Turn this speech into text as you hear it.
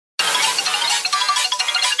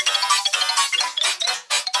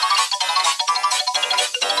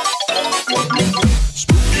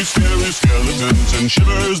skeletons and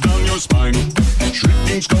shivers down your spine.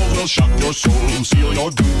 Shrieking skulls will shock your soul, seal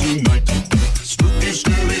your doom tonight. Spooky,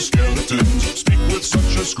 scary skeletons speak with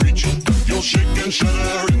such a screech. You'll shake and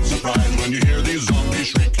shudder in surprise when you hear these zombies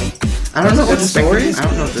shriek. I don't know what to think. stories. I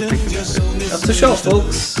don't know what to think about it. That's the show,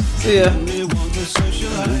 folks. See ya.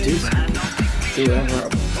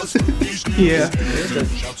 Yeah.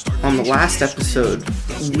 On the last episode,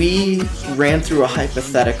 we ran through a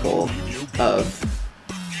hypothetical of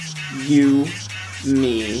you,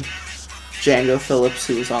 me, Django Phillips,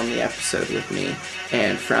 who was on the episode with me,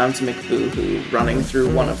 and Franz McBoohoo running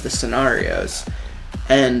through one of the scenarios.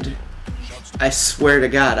 And I swear to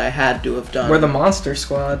God, I had to have done... We're the Monster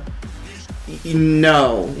Squad.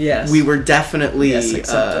 No. Yes. We were definitely... Yes,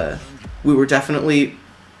 we were definitely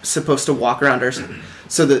supposed to walk around our...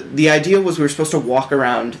 So the idea was we were supposed to walk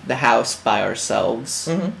around the house by ourselves.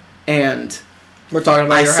 Mm-hmm. And... We're talking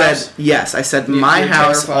about your house? Yes, I said Your my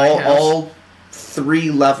house, terrifying house. all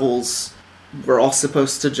 3 levels, we're all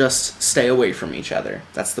supposed to just stay away from each other.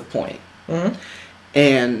 That's the point. Mm-hmm.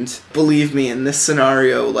 And believe me, in this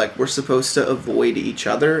scenario, like, we're supposed to avoid each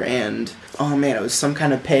other, and, oh man, it was some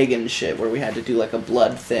kind of pagan shit where we had to do, like, a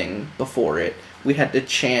blood thing before it. We had to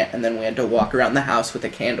chant, and then we had to walk around the house with a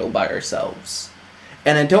candle by ourselves.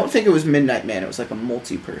 And I don't think it was Midnight Man, it was like a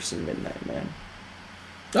multi-person Midnight Man.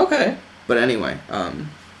 Okay. But anyway, And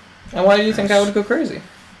why do you think I would go crazy?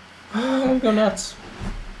 I would go nuts.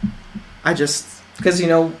 Because you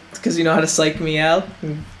know how to psych me out?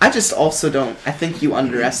 I just also don't... I think you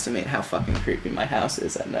underestimate how fucking creepy my house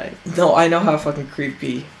is at night. No, I know how fucking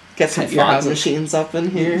creepy. Get some Your fog house is- machines up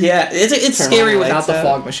in here. Yeah, it's Turn scary all the without lights the out.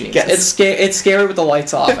 fog machines. Get- It's scary with the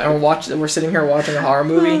lights off, and we're sitting here watching a horror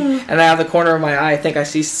movie, and out of the corner of my eye, I think I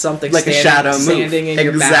see something Like a shadow standing move. in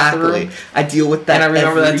your Exactly. bathroom. I deal with that And I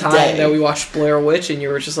remember every that time day. that we watched Blair Witch, and you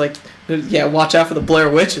were just like, "Yeah, watch out for the Blair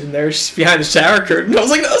Witch," and there's behind the shower curtain. I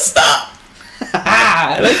was like, "No, stop!"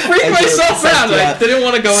 And I freaked myself out. I didn't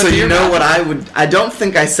want to go So into you your know bathroom. what I don't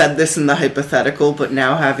think I said this in the hypothetical, but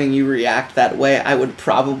now having you react that way, I would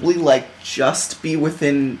probably, like, just be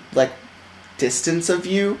within, like, distance of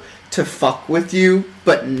you to fuck with you,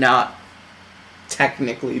 but not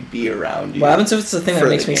technically be around you. What happens if it's the thing that for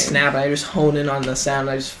makes the me game. snap, and I just hone in on the sound,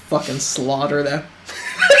 and I just fucking slaughter them?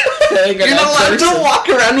 You're not allowed to walk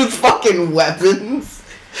around with fucking weapons.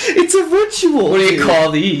 It's a ritual. What do you dude.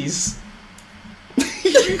 call these?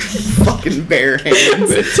 Fucking bare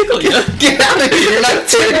hands. Tickle you. Get out of here! You're not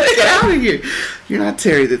Terry. Get out of here! You're not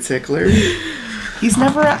Terry the Tickler. He's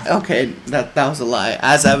never. Okay, that was a lie.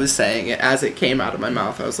 As I was saying it, as it came out of my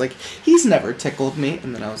mouth, I was like, "He's never tickled me,"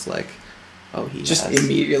 and then I was like, "Oh, he Just has."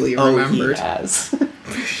 immediately Oh, remembered. he has.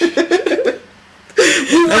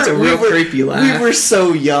 That's a real creepy laugh. We were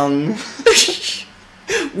so young.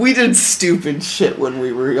 We did stupid shit when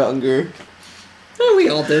we were younger. Oh, we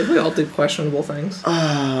all did. We all did questionable things.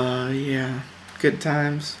 Yeah. Good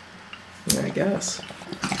times. I guess.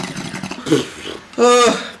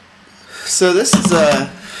 So this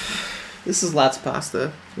is Lat's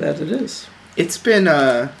Pasta. That it is. It's been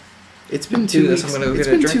 2 weeks. I'm gonna go It's get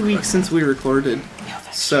a been drink 2 weeks since we recorded.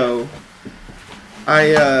 So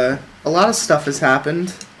a lot of stuff has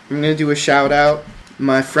happened. I'm gonna do a shout out.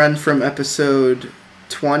 My friend from episode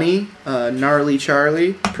 20, Gnarly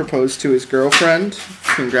Charlie, proposed to his girlfriend.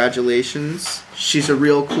 Congratulations. She's a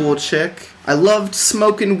real cool chick. I loved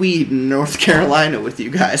smoking weed in North Carolina with you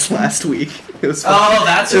guys last week. It was fucking,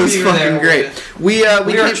 that's it was fucking great. We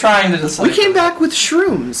were trying to decide. we came back with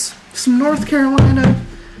shrooms, some North Carolina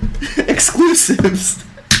exclusives,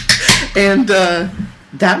 and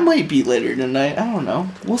that might be later tonight. I don't know.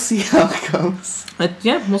 We'll see how it goes.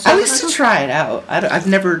 Yeah, we'll see. At least to try it out. I've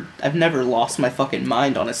never lost my fucking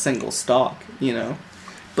mind on a single stalk, you know.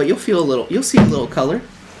 But you'll see a little color,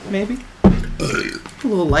 maybe. A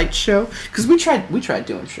little light show, because we tried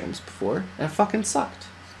doing shrooms before, and it fucking sucked.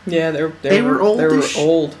 Yeah, They were old. They were as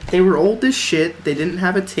old. They were old as shit. They didn't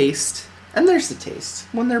have a taste, and there's a taste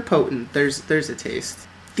when they're potent. There's a taste.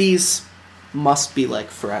 These must be like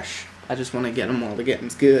fresh. I just want to get them while the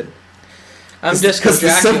getting's good. I'm Disco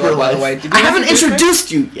Dracula, by the way. Did you I haven't introduce me?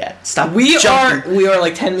 introduced you yet. Stop. We jumping. are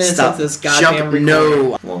like 10 minutes Stop into this goddamn jumping. recording.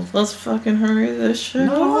 No. Well, let's fucking hurry this shit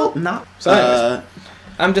No, up. not. So anyways,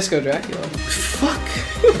 I'm Disco Dracula. Fuck.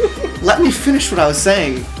 Let me finish what I was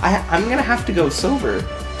saying. I'm gonna have to go sober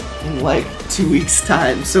in like 2 weeks'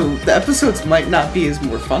 time, so the episodes might not be as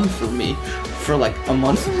more fun for me for like a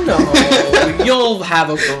month. No, you'll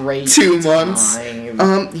have a great 2 months.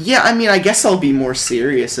 time. Yeah, I mean, I guess I'll be more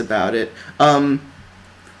serious about it. Can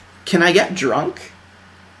I get drunk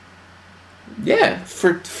Yeah,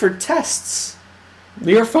 for tests?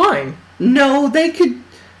 you're fine. No, they could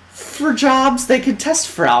For jobs, they could test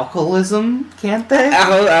for alcoholism, can't they?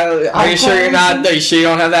 Are you sure you're not? Are you sure you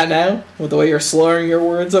don't have that now? With the way you're slurring your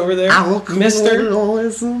words over there, Mister.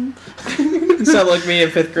 Alcoholism. You sound like me in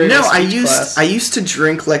 5th grade. No, class. I used to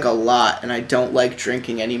drink like a lot, and I don't like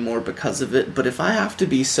drinking anymore because of it. But if I have to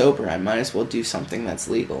be sober, I might as well do something that's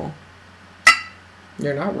legal.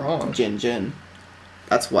 You're not wrong. Gin.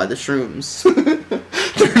 That's why the shrooms.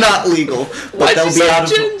 They're not legal, but Why'd they'll you be say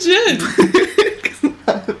out of. gin?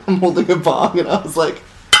 I'm holding a bong, and I was like,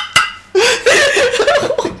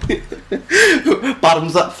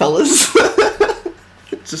 "Bottoms up, fellas."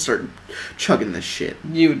 Just start chugging this shit.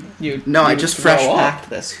 I just fresh packed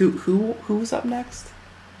this. Who was up next?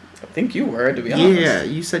 I think you were, to be honest. Yeah,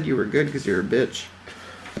 you said you were good because you're a bitch.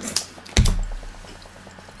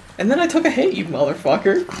 And then I took a hit, you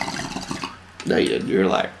motherfucker. No, you didn't. You were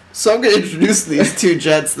like, so I'm gonna introduce these two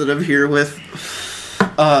jets that I'm here with.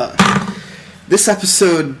 This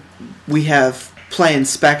episode we have playing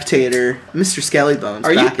spectator, Mr. Skellybones.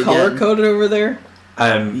 Are you back color again. coded over there?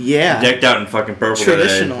 I'm decked out in fucking purple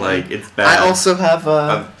Traditional. today. Like, it's bad. I also have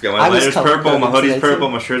I've got my lighter's purple, my hoodie's purple,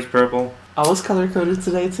 my shirt's purple. I was color coded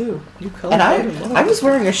today too. You color And coded. I was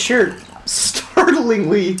wearing a shirt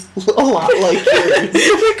startlingly a lot like yours.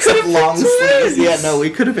 Except long sleeves. Yeah, no, we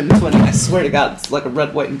could have been twins. I swear to God, it's like a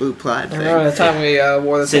red, white, and blue plaid thing. I remember the time we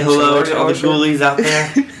wore the Say same hello shirt. to all the ghoulies out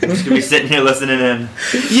there. I'm just gonna be sitting here listening in.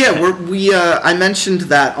 Yeah, I mentioned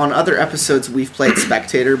that on other episodes we've played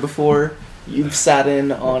Spectator before. You've sat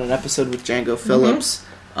in on an episode with Django Phillips.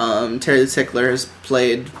 Terry the Tickler has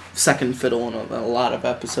played second fiddle in a lot of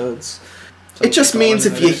episodes. So it just means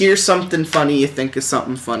if you hear something funny you think is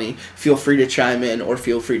something funny, feel free to chime in or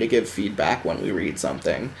feel free to give feedback when we read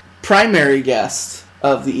something. Primary guest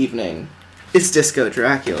of the evening is Disco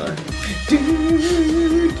Dracula.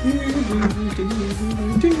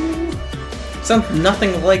 Sounds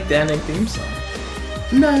nothing like the ending theme song.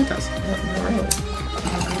 No, it doesn't. Not really.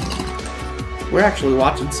 We're actually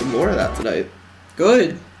watching some more of that tonight.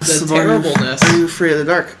 Good. The terribleness. Are you afraid of the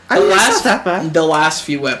dark? It's not that bad. The last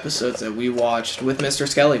few episodes that we watched with Mr.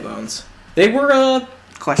 Skellybones, they were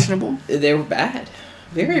Questionable? They were bad.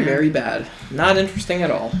 Very, very bad. Not interesting at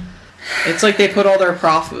all. It's like they put all their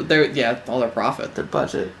profit, their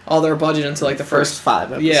budget into like the first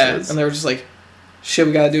 5 episodes. Yeah, and they were just like, shit,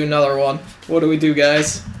 we gotta do another one. What do we do,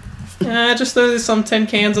 guys? Just throw some tin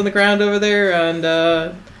cans on the ground over there,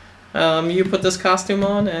 and you put this costume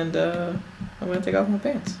on, and I'm gonna take off my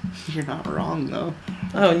pants. You're not wrong, though.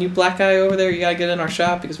 Oh, and you black guy over there, you gotta get in our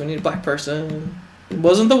shop because we need a black person. It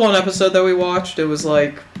wasn't the one episode that we watched. It was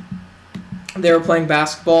like they were playing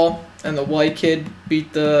basketball, and the white kid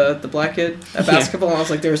beat the black kid at basketball, and I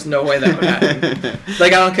was like, there's no way that would happen.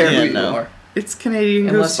 Like, I don't care who you are. It's Canadian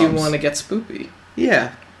Unless you Goosebumps. want to get spoopy.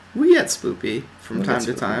 Yeah, we get spoopy from We time get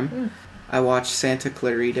to spoopy, time. yeah. I watched Santa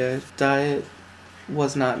Clarita Diet.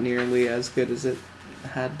 Was not nearly as good as it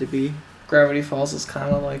had to be. Gravity Falls is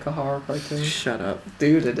kind of like a horror cartoon. Shut up.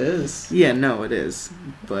 Dude, it is. Yeah, no, it is.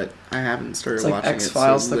 But I haven't started It's like watching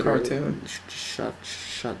X-Files, it. So the literally- cartoon. Shut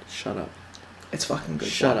up. It's fucking good.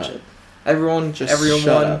 Shut Watch up. it. Everyone,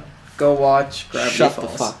 Shut up. go watch Gravity Shut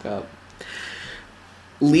Falls. the fuck up.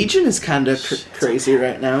 Legion is kind of crazy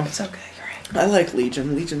right now. It's okay, you're right. I like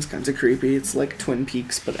Legion. Legion's kind of creepy. It's like Twin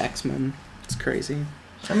Peaks, but X-Men. It's crazy.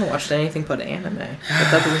 I haven't watched anything but anime.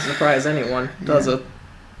 But that doesn't surprise anyone, does it?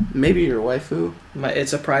 Maybe your waifu. It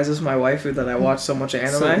surprises my waifu that I watch so much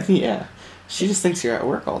anime. So, yeah. She just thinks you're at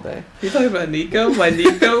work all day. You talking about Nico? My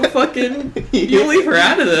Nico fucking... You leave her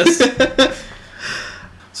out of this.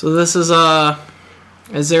 So this is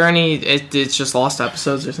there any... It's just lost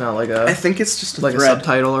episodes? There's not like a... I think it's just a like thread. a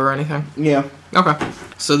subtitle or anything? Yeah. Okay.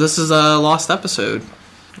 So this is a lost episode.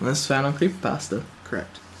 This is found on Creepypasta.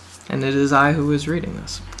 Correct. And it is I who is reading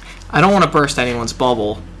this. I don't want to burst anyone's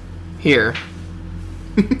bubble here.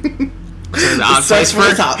 It's an odd place for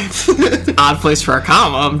odd place for a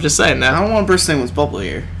comma. I'm just saying that. I don't want to burst anyone's bubble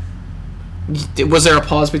here. Was there a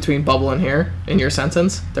pause between bubble and here in your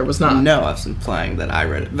sentence? There was not. No, I was implying that I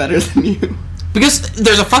read it better than you. Because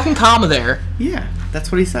there's a fucking comma there. Yeah,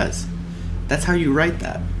 that's what he says. That's how you write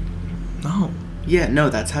that. No. Yeah, no,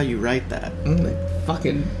 that's how you write that.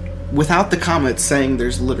 Fucking... Without the comma, it's saying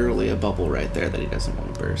there's literally a bubble right there that he doesn't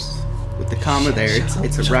want to burst. With the comma there,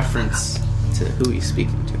 it's a reference to who he's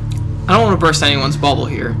speaking to. I don't want to burst anyone's bubble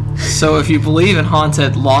here. So if you believe in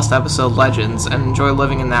haunted, lost episode legends and enjoy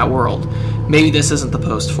living in that world, maybe this isn't the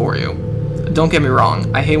post for you. Don't get me wrong,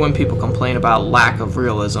 I hate when people complain about lack of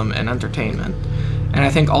realism and entertainment. And I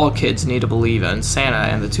think all kids need to believe in Santa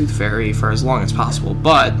and the Tooth Fairy for as long as possible,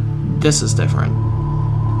 but this is different.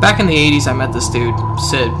 Back in the 80s, I met this dude,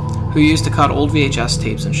 Sid, who used to cut old VHS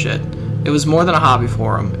tapes and shit. It was more than a hobby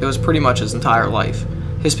for him. It was pretty much his entire life.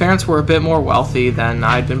 His parents were a bit more wealthy than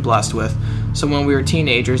I'd been blessed with, so when we were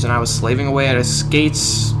teenagers and I was slaving away at his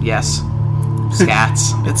scats... Yes.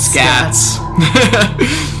 Scats. It's scats.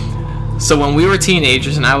 So when we were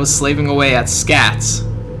teenagers and I was slaving away at Scats...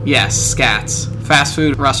 Yes, Scats. Fast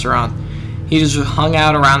food restaurant. He just hung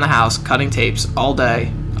out around the house, cutting tapes all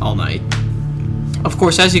day, all night. Of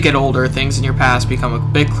course, as you get older, things in your past become a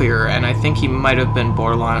bit clearer, and I think he might have been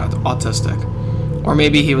borderline autistic. Or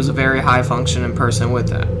maybe he was a very high-functioning person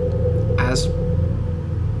with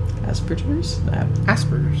Asperger's? Asperger's.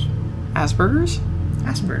 Asperger's?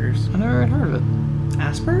 Asperger's. I never heard of it.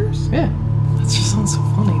 Asperger's? Yeah. That just sounds so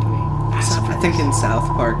funny to me. I think in South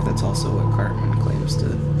Park, that's also what Cartman claims to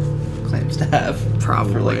have.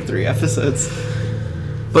 Probably. For like 3 episodes.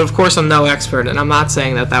 But of course I'm no expert, and I'm not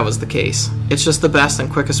saying that was the case. It's just the best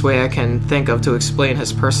and quickest way I can think of to explain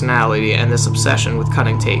his personality and this obsession with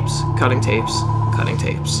cutting tapes.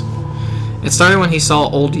 It started when he saw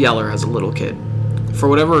Old Yeller as a little kid. For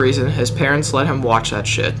whatever reason, his parents let him watch that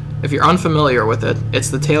shit. If you're unfamiliar with it, it's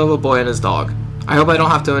the tale of a boy and his dog. I hope I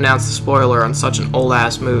don't have to announce the spoiler on such an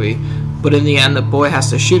old-ass movie, but in the end the boy has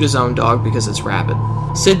to shoot his own dog because it's rabid.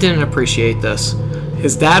 Sid didn't appreciate this.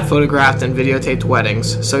 His dad photographed and videotaped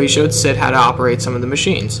weddings, so he showed Sid how to operate some of the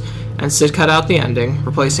machines, and Sid cut out the ending,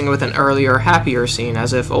 replacing it with an earlier, happier scene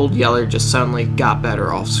as if Old Yeller just suddenly got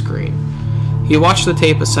better off screen. He watched the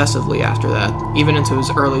tape obsessively after that, even into his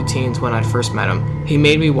early teens when I'd first met him. He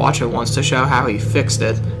made me watch it once to show how he fixed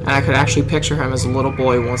it, and I could actually picture him as a little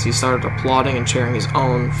boy once he started applauding and cheering his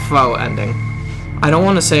own faux ending. I don't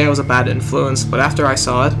want to say I was a bad influence, but after I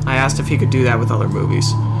saw it, I asked if he could do that with other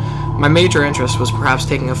movies. My major interest was perhaps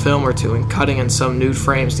taking a film or two and cutting in some nude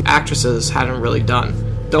frames the actresses hadn't really done.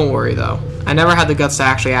 Don't worry though, I never had the guts to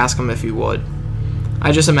actually ask him if he would.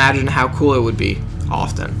 I just imagined how cool it would be,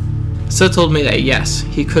 often. Sid told me that yes,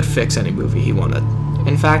 he could fix any movie he wanted.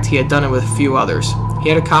 In fact, he had done it with a few others. He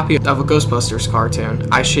had a copy of a Ghostbusters cartoon.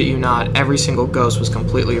 I shit you not, every single ghost was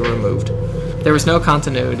completely removed. There was no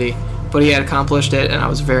continuity, but he had accomplished it and I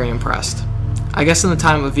was very impressed. I guess in the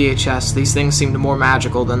time of VHS, these things seemed more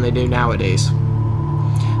magical than they do nowadays.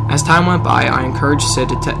 As time went by, I encouraged Sid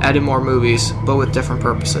to edit more movies, but with different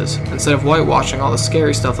purposes. Instead of whitewashing all the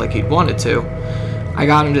scary stuff like he'd wanted to, I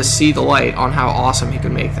got him to see the light on how awesome he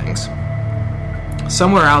could make things.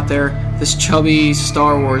 Somewhere out there, this chubby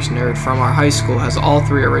Star Wars nerd from our high school has all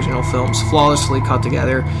 3 original films flawlessly cut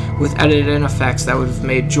together with edited-in effects that would have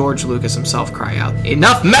made George Lucas himself cry out,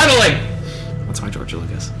 "Enough meddling!" That's my George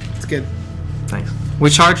Lucas. It's good. Thanks. We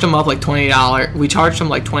charged him like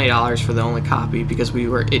 $20 for the only copy because we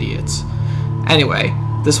were idiots. Anyway,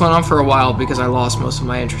 this went on for a while because I lost most of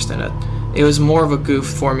my interest in it. It was more of a goof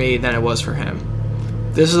for me than it was for him.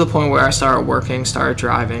 This is the point where I started working, started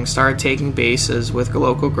driving, started taking bases with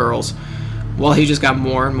local girls, while he just got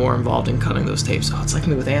more and more involved in cutting those tapes. Oh, it's like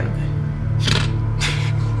me with anime.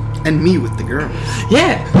 And me with the girls.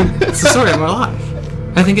 Yeah, it's the story of my life.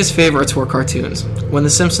 I think his favorites were cartoons. When The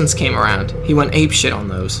Simpsons came around, he went apeshit on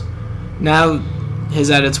those. Now,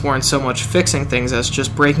 his edits weren't so much fixing things as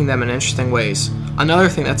just breaking them in interesting ways. Another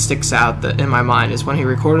thing that sticks out in my mind is when he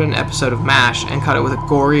recorded an episode of MASH and cut it with a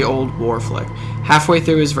gory old war flick. Halfway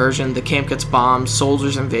through his version, the camp gets bombed,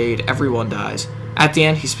 soldiers invade, everyone dies. At the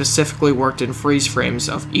end, he specifically worked in freeze frames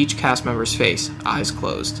of each cast member's face, eyes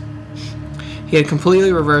closed. He had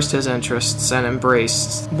completely reversed his interests and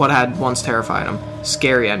embraced what had once terrified him,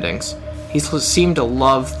 scary endings. He seemed to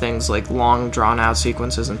love things like long, drawn-out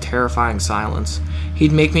sequences and terrifying silence.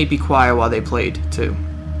 He'd make me be quiet while they played, too.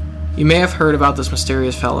 You may have heard about this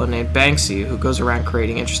mysterious fellow named Banksy who goes around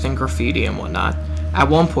creating interesting graffiti and whatnot. At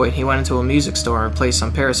one point, he went into a music store and replaced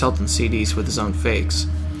some Paris Hilton CDs with his own fakes.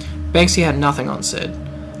 Banksy had nothing on Sid.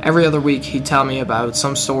 Every other week, he'd tell me about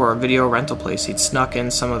some store or video rental place he'd snuck in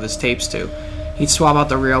some of his tapes to. He'd swap out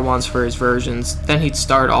the real ones for his versions, then he'd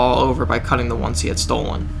start all over by cutting the ones he had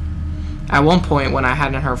stolen. At one point, when I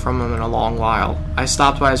hadn't heard from him in a long while, I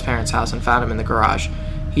stopped by his parents' house and found him in the garage.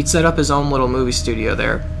 He'd set up his own little movie studio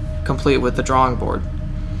there, complete with the drawing board.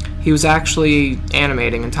 He was actually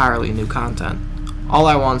animating entirely new content. All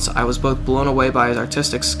at once, I was both blown away by his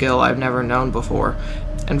artistic skill I've never known before,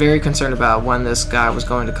 and very concerned about when this guy was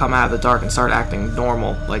going to come out of the dark and start acting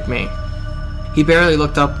normal, like me. He barely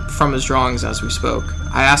looked up from his drawings as we spoke.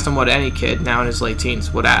 I asked him what any kid, now in his late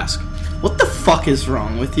teens, would ask. What the fuck is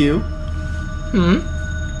wrong with you?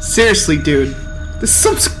 Seriously, dude. This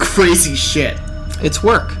is some crazy shit. It's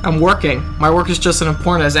work. I'm working. My work is just as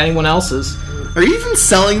important as anyone else's. Are you even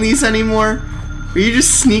selling these anymore? Or are you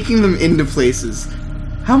just sneaking them into places?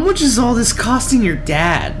 How much is all this costing your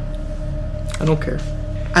dad? I don't care.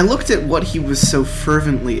 I looked at what he was so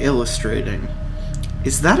fervently illustrating.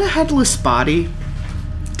 Is that a headless body?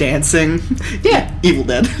 Dancing? Yeah. Evil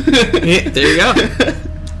Dead. Yeah, there you go.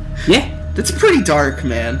 Yeah. That's pretty dark,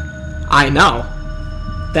 man. I know.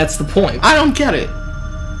 That's the point. I don't get it.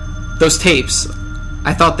 Those tapes,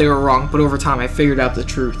 I thought they were wrong, but over time I figured out the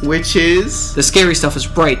truth. Which is? The scary stuff is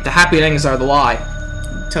bright. The happy endings are the lie.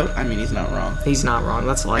 I mean, he's not wrong. He's not wrong.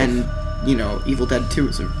 That's life. And, Evil Dead 2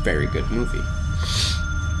 is a very good movie.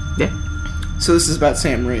 Yeah. So this is about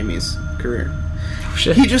Sam Raimi's career. Oh,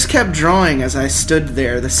 shit. He just kept drawing as I stood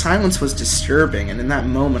there. The silence was disturbing, and in that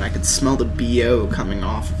moment I could smell the BO coming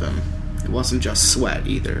off of him. It wasn't just sweat,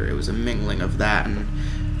 either. It was a mingling of that and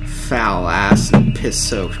foul ass and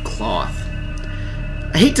piss-soaked cloth.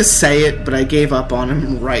 I hate to say it, but I gave up on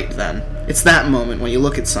him right then. It's that moment when you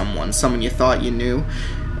look at someone you thought you knew,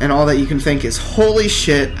 and all that you can think is, holy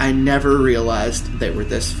shit, I never realized they were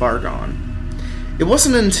this far gone. It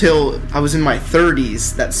wasn't until I was in my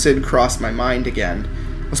 30s that Sid crossed my mind again.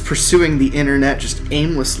 I was pursuing the internet, just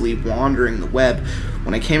aimlessly wandering the web,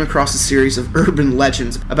 when I came across a series of urban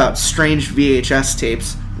legends about strange VHS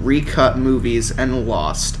tapes, recut movies, and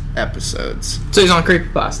lost episodes. So he's on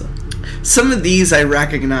Creepypasta. Some of these I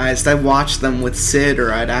recognized. I watched them with Sid,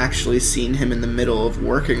 or I'd actually seen him in the middle of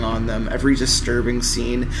working on them. Every disturbing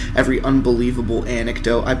scene, every unbelievable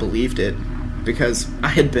anecdote, I believed it, because I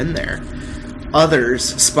had been there.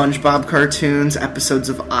 Others, SpongeBob cartoons, episodes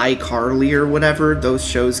of iCarly or whatever, those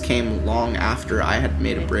shows came long after I had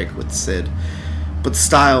made a break with Sid. But the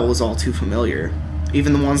style was all too familiar.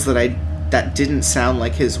 Even the ones that didn't sound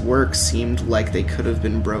like his work seemed like they could have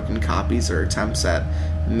been broken copies or attempts at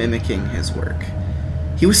mimicking his work.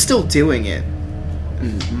 He was still doing it,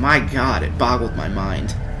 and my god, it boggled my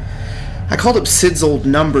mind. I called up Sid's old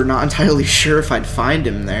number, not entirely sure if I'd find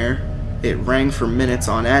him there. It rang for minutes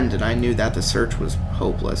on end, and I knew that the search was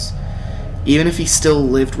hopeless. Even if he still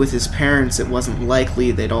lived with his parents, it wasn't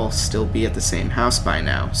likely they'd all still be at the same house by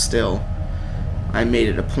now. Still, I made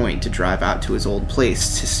it a point to drive out to his old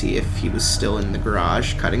place to see if he was still in the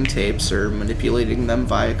garage cutting tapes or manipulating them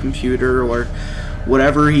via computer or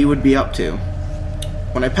whatever he would be up to.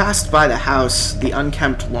 When I passed by the house, the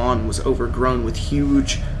unkempt lawn was overgrown with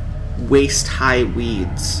huge, waist-high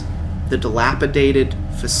weeds. The dilapidated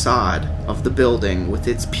facade of the building, with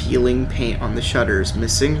its peeling paint on the shutters,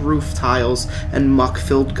 missing roof tiles, and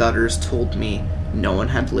muck-filled gutters, told me no one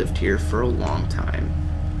had lived here for a long time.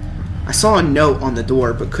 I saw a note on the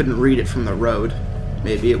door, but couldn't read it from the road.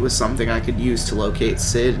 Maybe it was something I could use to locate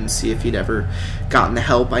Sid and see if he'd ever gotten the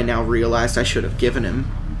help I now realized I should have given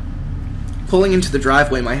him. Pulling into the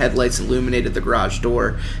driveway, my headlights illuminated the garage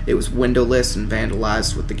door. It was windowless and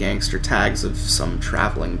vandalized with the gangster tags of some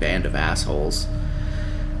traveling band of assholes.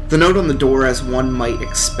 The note on the door, as one might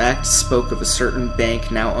expect, spoke of a certain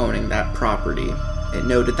bank now owning that property. It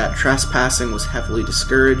noted that trespassing was heavily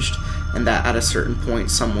discouraged, and that at a certain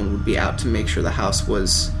point someone would be out to make sure the house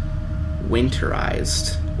was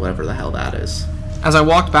winterized, whatever the hell that is. As I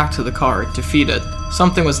walked back to the car, defeated,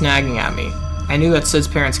 something was nagging at me. I knew that Sid's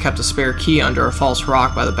parents kept a spare key under a false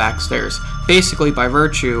rock by the back stairs, basically by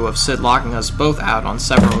virtue of Sid locking us both out on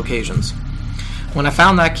several occasions. When I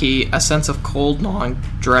found that key, a sense of cold, gnawing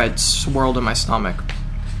dread swirled in my stomach.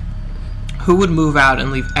 Who would move out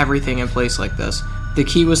and leave everything in place like this? The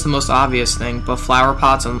key was the most obvious thing, but flower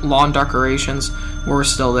pots and lawn decorations were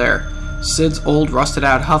still there. Sid's old,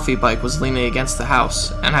 rusted-out Huffy bike was leaning against the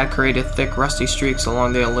house, and had created thick, rusty streaks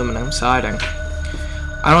along the aluminum siding.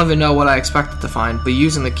 I don't even know what I expected to find, but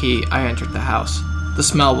using the key, I entered the house. The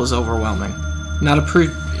smell was overwhelming.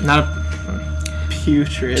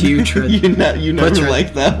 Putrid. Putrid. you never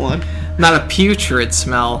liked that one. Not a putrid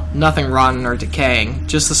smell, nothing rotten or decaying,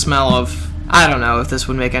 just the smell of, I don't know if this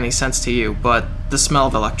would make any sense to you, but the smell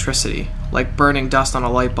of electricity, like burning dust on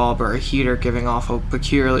a light bulb or a heater giving off a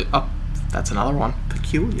peculiar, that's another one.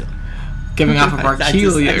 Peculiar. Giving off a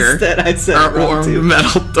peculiar or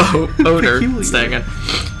metal odor. Staying in.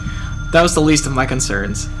 That was the least of my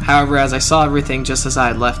concerns. However, as I saw everything just as I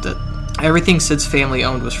had left it, everything Sid's family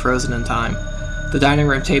owned was frozen in time. The dining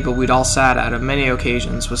room table we'd all sat at on many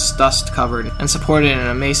occasions was dust-covered and supported an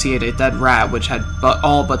emaciated dead rat which had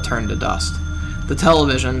all but turned to dust. The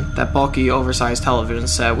television, that bulky, oversized television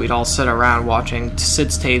set we'd all sit around watching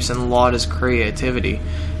Sid's tapes and laud his creativity,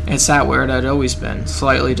 it sat where it had always been,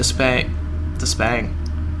 silently displaying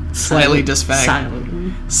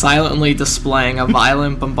a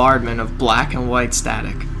violent bombardment of black and white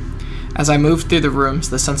static. As I moved through the rooms,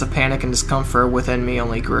 the sense of panic and discomfort within me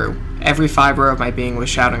only grew. Every fiber of my being was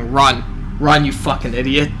shouting, "Run! Run, you fucking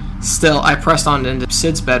idiot!" Still, I pressed on into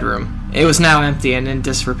Sid's bedroom. It was now empty and in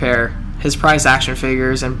disrepair. His prized action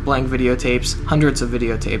figures and blank videotapes, hundreds of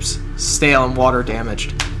videotapes, stale and water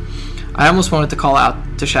damaged. I almost wanted to call out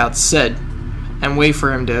to shout Sid and wait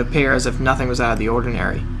for him to appear as if nothing was out of the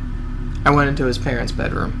ordinary. I went into his parents'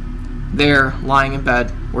 bedroom. There, lying in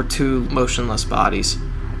bed, were two motionless bodies.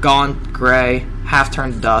 Gaunt, gray,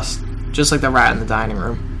 half-turned to dust, just like the rat in the dining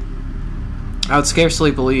room. I would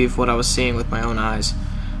scarcely believe what I was seeing with my own eyes.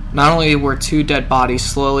 Not only were two dead bodies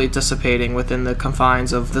slowly dissipating within the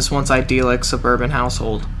confines of this once idyllic suburban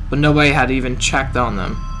household, but nobody had even checked on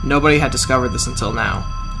them. Nobody had discovered this until now.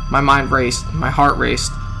 My mind raced, my heart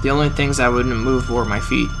raced. The only things that wouldn't move were my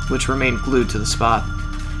feet, which remained glued to the spot.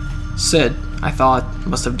 Sid, I thought,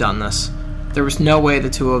 must have done this. There was no way the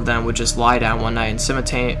two of them would just lie down one night and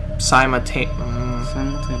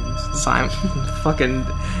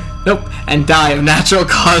and die of natural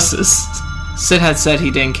causes. Sid had said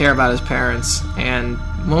he didn't care about his parents, and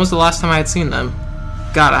when was the last time I had seen them?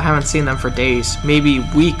 God, I haven't seen them for days, maybe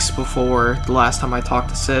weeks before the last time I talked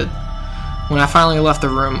to Sid. When I finally left the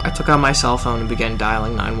room, I took out my cell phone and began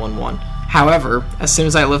dialing 911. However, as soon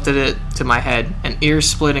as I lifted it to my head, an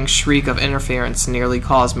ear-splitting shriek of interference nearly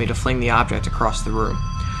caused me to fling the object across the room.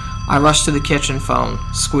 I rushed to the kitchen phone,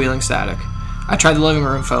 squealing static. I tried the living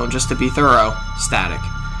room phone just to be thorough, static.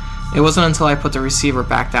 It wasn't until I put the receiver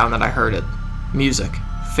back down that I heard it. Music.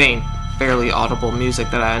 Faint, barely audible music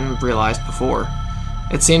that I hadn't realized before.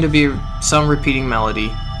 It seemed to be some repeating melody,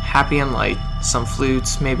 happy and light, some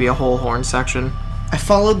flutes, maybe a whole horn section. I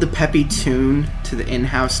followed the peppy tune to the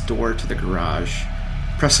in-house door to the garage.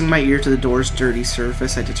 Pressing my ear to the door's dirty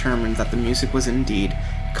surface, I determined that the music was indeed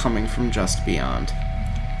coming from just beyond.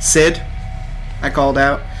 "Sid?" I called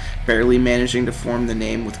out, barely managing to form the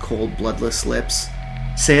name with cold, bloodless lips.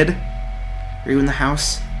 "Sid? Are you in the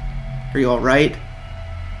house? Are you alright?"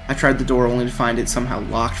 I tried the door only to find it somehow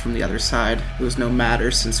locked from the other side. It was no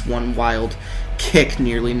matter, since one wild kick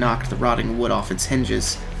nearly knocked the rotting wood off its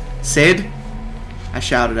hinges. "Sid?" I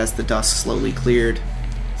shouted as the dust slowly cleared.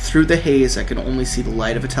 Through the haze, I could only see the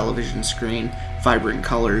light of a television screen, vibrant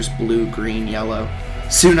colors, blue, green, yellow.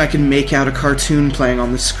 Soon I could make out a cartoon playing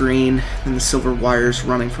on the screen, and the silver wires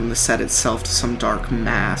running from the set itself to some dark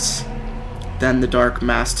mass. Then the dark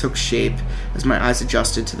mass took shape as my eyes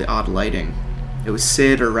adjusted to the odd lighting. It was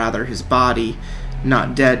Sid, or rather his body,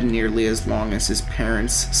 not dead nearly as long as his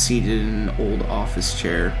parents, seated in an old office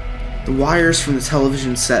chair. The wires from the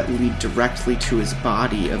television set lead directly to his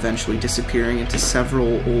body, eventually disappearing into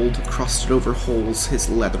several old, crusted-over holes his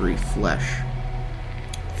leathery flesh.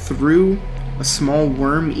 Through a small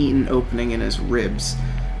worm-eaten opening in his ribs,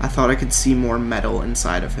 I thought I could see more metal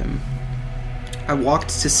inside of him. I walked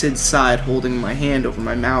to Sid's side, holding my hand over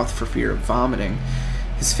my mouth for fear of vomiting.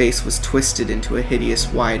 His face was twisted into a hideous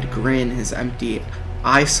wide grin. His empty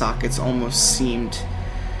eye sockets almost seemed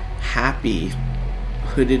happy,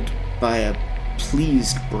 hooded by a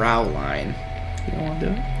pleased brow line. You don't want to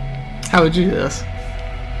do it? How would you do this?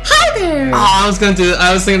 Hi there! Oh, I was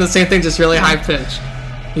thinking the same thing, just really high pitched.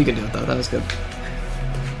 You can do it though, that was good.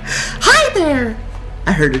 Hi there!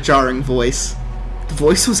 I heard a jarring voice. The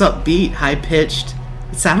voice was upbeat, high-pitched.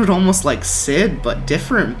 It sounded almost like Sid, but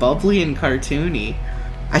different, bubbly, and cartoony.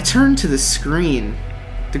 I turned to the screen.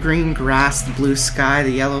 The green grass, the blue sky,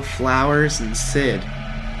 the yellow flowers, and Sid.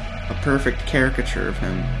 A perfect caricature of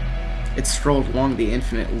him. It strolled along the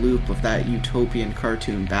infinite loop of that utopian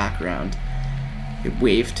cartoon background. It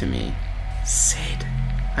waved to me. "Sid,"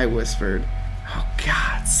 I whispered. "Oh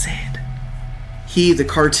God, Sid." He, the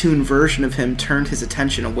cartoon version of him, turned his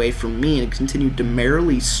attention away from me and continued to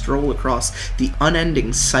merrily stroll across the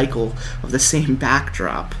unending cycle of the same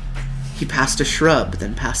backdrop. He passed a shrub,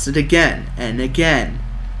 then passed it again and again.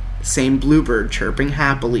 The same bluebird, chirping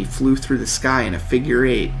happily, flew through the sky in a figure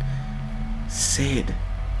eight. "Sid."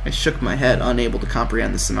 I shook my head, unable to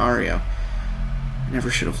comprehend the scenario. I never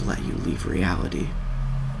should have let you leave reality.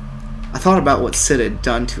 I thought about what Sid had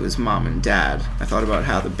done to his mom and dad. I thought about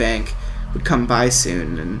how the bank would come by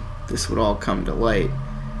soon, and this would all come to light.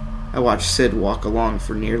 I watched Sid walk along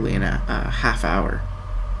for nearly a half hour.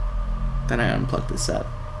 Then I unplugged the set.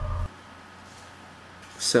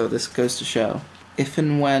 So this goes to show, if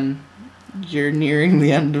and when you're nearing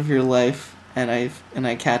the end of your life, and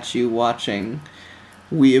I catch you watching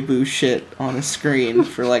weeaboo shit on a screen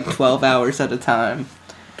for like 12 hours at a time,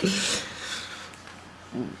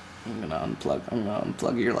 I'm gonna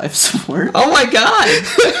unplug your life support. Oh my god!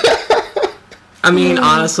 I mean,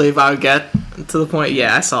 honestly, if I would get To the point,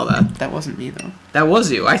 yeah, I saw that. That wasn't me, though. That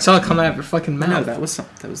was you. I saw it coming out of your fucking mouth. No, that was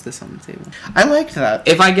this on the table. I liked that.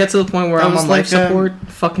 If I get to the point where I'm on life like, support,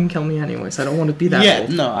 fucking kill me anyways. I don't want to be that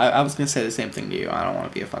old. No, I was gonna say the same thing to you. I don't want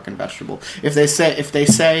to be a fucking vegetable. If they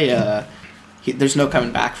say there's no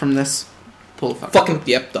coming back from this, pull the fucking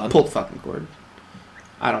yep, done. Pull the fucking cord.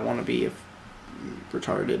 I don't want to be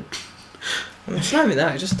retarded. It's not even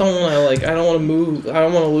that. I just don't want to, I don't want to move. I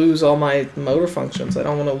don't want to lose all my motor functions. I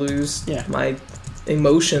don't want to lose my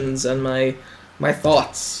emotions and my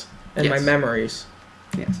thoughts and my memories.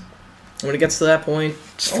 Yes. When it gets to that point,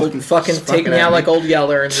 just fucking take me out like Old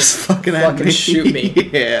Yeller and just fucking shoot me.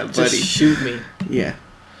 Yeah, buddy. Just shoot me. Yeah.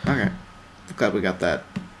 Okay. I'm glad we got that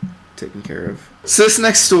taken care of. So this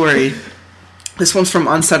next story... This one's from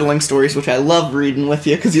Unsettling Stories, which I love reading with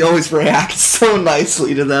you because you always react so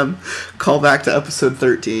nicely to them. Call back to episode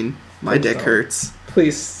 13. My dick hurts.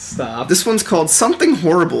 Please stop. This one's called Something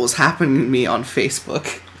Horrible is Happening to Me on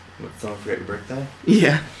Facebook. What, don't forget your birthday?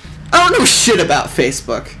 Yeah. I don't know shit about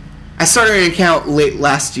Facebook. I started an account late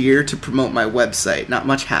last year to promote my website. Not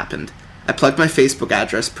much happened. I plugged my Facebook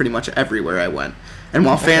address pretty much everywhere I went. And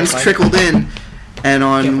while fans trickled in... And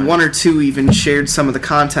on one or two even shared some of the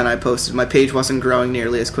content I posted, my page wasn't growing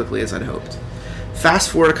nearly as quickly as I'd hoped.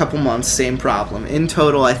 Fast forward a couple months, same problem. In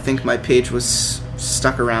total, I think my page was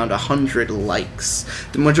stuck around 100 likes.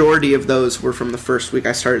 The majority of those were from the first week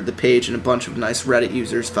I started the page, and a bunch of nice Reddit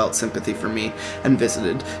users felt sympathy for me and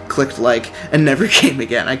visited, clicked like, and never came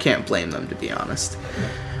again. I can't blame them, to be honest.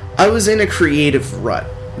 I was in a creative rut.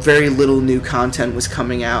 Very little new content was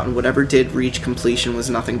coming out, and whatever did reach completion was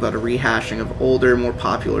nothing but a rehashing of older, more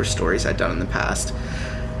popular stories I'd done in the past.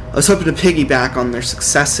 I was hoping to piggyback on their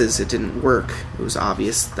successes. It didn't work. It was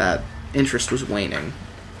obvious that interest was waning.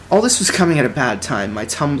 All this was coming at a bad time. My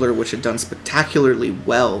Tumblr, which had done spectacularly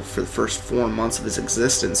well for the first 4 months of its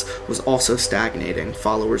existence, was also stagnating.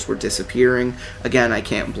 Followers were disappearing. Again, I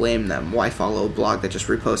can't blame them. Why follow a blog that just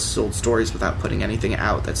reposts old stories without putting anything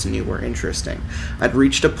out that's new or interesting? I'd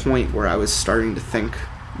reached a point where I was starting to think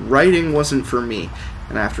writing wasn't for me,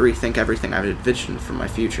 and I have to rethink everything I've envisioned for my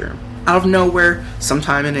future. Out of nowhere,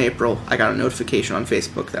 sometime in April, I got a notification on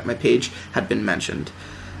Facebook that my page had been mentioned.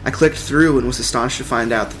 I clicked through and was astonished to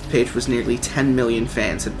find out that the page was nearly 10 million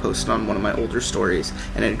fans had posted on one of my older stories,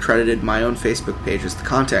 and had credited my own Facebook page as the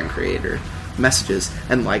content creator. Messages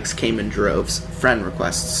and likes came in droves, friend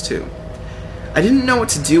requests too. I didn't know what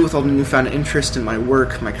to do with all the newfound interest in my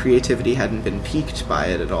work. My creativity hadn't been piqued by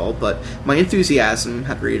it at all, but my enthusiasm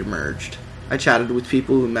had re-emerged. I chatted with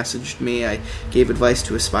people who messaged me. I gave advice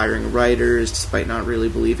to aspiring writers, despite not really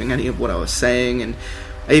believing any of what I was saying, and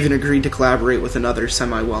I even agreed to collaborate with another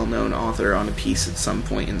semi-well-known author on a piece at some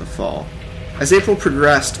point in the fall. As April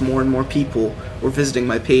progressed, more and more people were visiting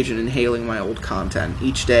my page and inhaling my old content.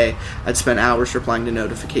 Each day, I'd spend hours replying to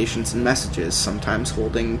notifications and messages, sometimes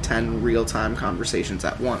holding 10 real-time conversations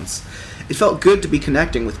at once. It felt good to be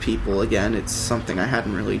connecting with people again. It's something I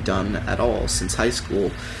hadn't really done at all since high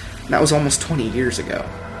school. That was almost 20 years ago.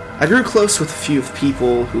 I grew close with a few of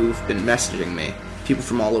people who've been messaging me. People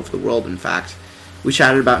from all over the world, in fact. We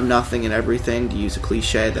chatted about nothing and everything, to use a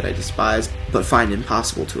cliche that I despise, but find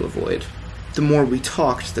impossible to avoid. The more we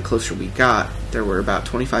talked, the closer we got. There were about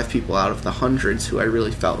 25 people out of the hundreds who I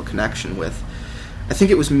really felt a connection with. I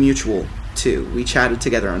think it was mutual, too. We chatted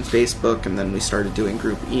together on Facebook, and then we started doing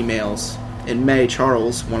group emails. In May,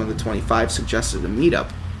 Charles, one of the 25, suggested a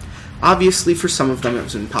meetup. Obviously, for some of them it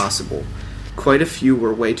was impossible. Quite a few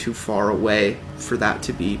were way too far away for that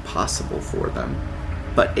to be possible for them.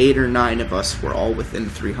 But 8 or 9 of us were all within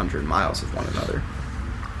 300 miles of one another.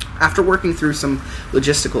 After working through some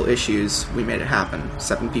logistical issues, we made it happen.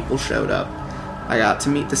 7 people showed up. I got to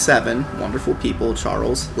meet the 7 wonderful people: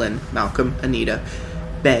 Charles, Lynn, Malcolm, Anita,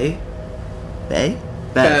 Bev.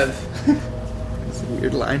 That's a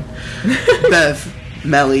weird line. Bev,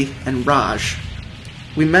 Melly, and Raj.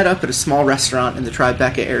 We met up at a small restaurant in the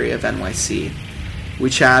Tribeca area of NYC. We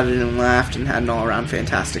chatted and laughed and had an all-around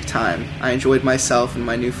fantastic time. I enjoyed myself and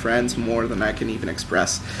my new friends more than I can even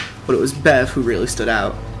express, but it was Bev who really stood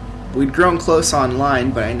out. We'd grown close online,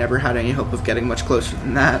 but I never had any hope of getting much closer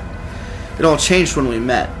than that. It all changed when we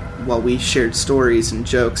met. While we shared stories and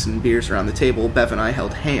jokes and beers around the table, Bev and I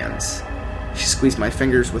held hands. She squeezed my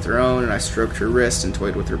fingers with her own, and I stroked her wrist and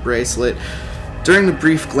toyed with her bracelet. During the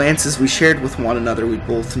brief glances we shared with one another, we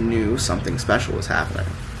both knew something special was happening.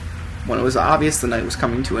 When it was obvious the night was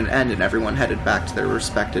coming to an end and everyone headed back to their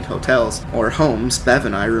respected hotels or homes, Bev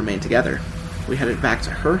and I remained together. We headed back to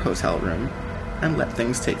her hotel room and let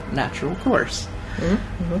things take a natural course.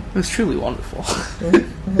 Mm-hmm. It was truly wonderful.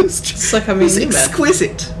 Mm-hmm. It was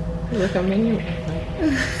exquisite. Like I mean,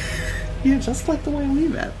 Yeah, just like the way we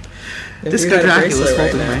met. If Disco you had a Dracula's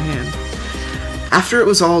bracelet holding right my now. hand. After it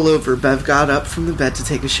was all over, Bev got up from the bed to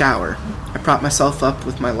take a shower. I propped myself up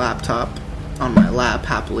with my laptop on my lap,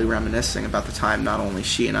 happily reminiscing about the time not only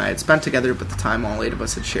she and I had spent together, but the time all 8 of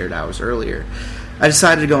us had shared hours earlier. I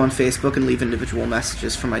decided to go on Facebook and leave individual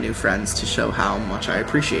messages for my new friends to show how much I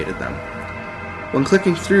appreciated them. When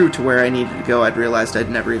clicking through to where I needed to go, I'd realized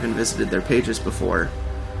I'd never even visited their pages before.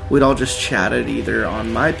 We'd all just chatted either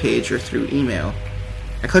on my page or through email.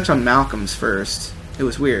 I clicked on Malcolm's first. It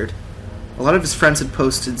was weird. A lot of his friends had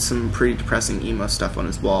posted some pretty depressing emo stuff on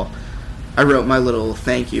his wall. I wrote my little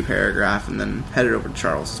thank you paragraph and then headed over to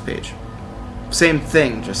Charles's page. Same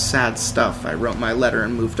thing, just sad stuff. I wrote my letter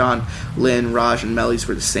and moved on. Lynn, Raj, and Melly's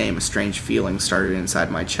were the same. A strange feeling started inside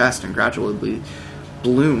my chest and gradually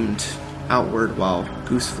bloomed outward while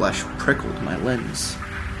goose flesh prickled my limbs.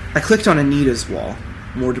 I clicked on Anita's wall.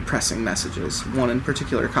 More depressing messages. One in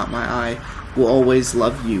particular caught my eye. We'll always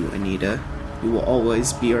love you, Anita. You will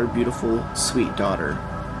always be our beautiful, sweet daughter.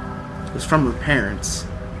 It was from her parents.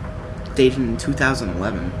 Dated in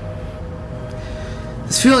 2011.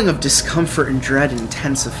 This feeling of discomfort and dread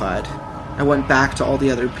intensified. I went back to all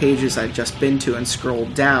the other pages I'd just been to and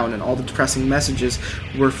scrolled down, and all the depressing messages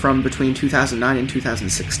were from between 2009 and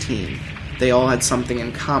 2016. They all had something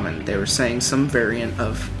in common. They were saying some variant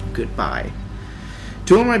of goodbye.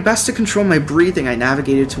 Doing my best to control my breathing, I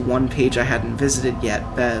navigated to one page I hadn't visited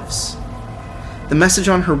yet, Bev's. The message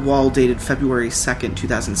on her wall dated February 2nd,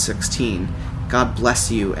 2016. God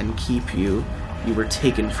bless you and keep you. You were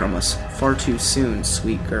taken from us far too soon,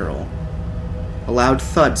 sweet girl. A loud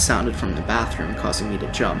thud sounded from the bathroom, causing me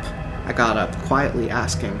to jump. I got up, quietly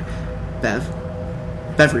asking, Bev,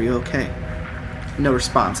 are you okay? No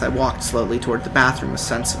response. I walked slowly toward the bathroom, a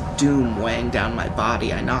sense of doom weighing down my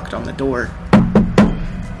body. I knocked on the door.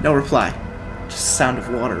 No reply. Just the sound of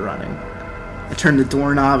water running. I turned the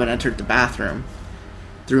doorknob and entered the bathroom.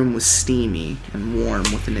 The room was steamy and warm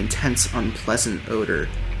with an intense, unpleasant odor.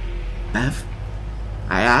 Bev?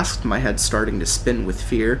 I asked, my head starting to spin with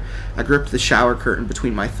fear. I gripped the shower curtain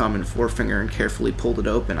between my thumb and forefinger and carefully pulled it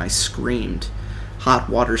open. I screamed. Hot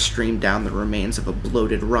water streamed down the remains of a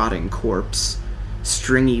bloated, rotting corpse.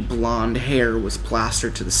 Stringy blonde hair was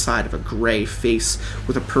plastered to the side of a gray face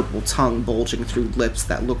with a purple tongue bulging through lips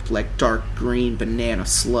that looked like dark green banana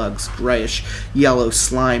slugs. Grayish yellow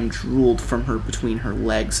slime drooled from her between her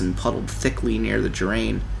legs and puddled thickly near the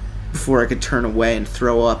drain. Before I could turn away and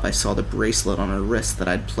throw up, I saw the bracelet on her wrist that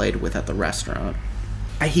I'd played with at the restaurant.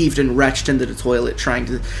 I heaved and retched into the toilet, trying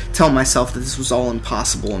to tell myself that this was all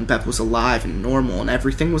impossible and Beth was alive and normal and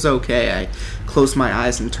everything was okay. I closed my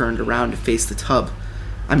eyes and turned around to face the tub.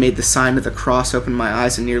 I made the sign of the cross, opened my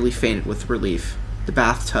eyes, and nearly fainted with relief. The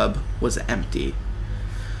bathtub was empty.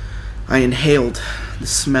 I inhaled. The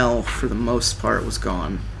smell, for the most part, was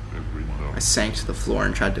gone. I sank to the floor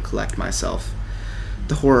and tried to collect myself.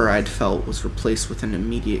 The horror I'd felt was replaced with an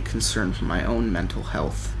immediate concern for my own mental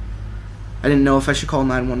health. I didn't know if I should call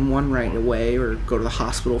 911 right away or go to the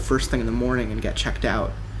hospital first thing in the morning and get checked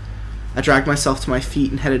out. I dragged myself to my feet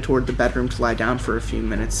and headed toward the bedroom to lie down for a few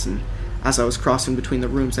minutes, and as I was crossing between the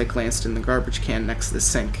rooms, I glanced in the garbage can next to the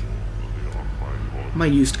sink. My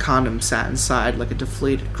used condom sat inside like a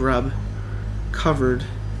deflated grub, covered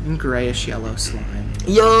in grayish yellow slime.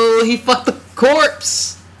 Yo, he fucked the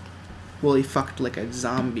corpse! Well, he fucked like a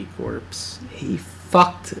zombie corpse. He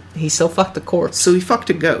still fucked the corpse. So he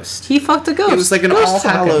fucked a ghost. He fucked a ghost. It was like an Ghost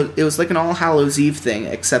fucking. It was like an All Hallows Eve thing,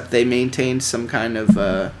 except they maintained some kind of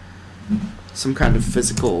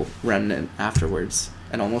physical remnant afterwards,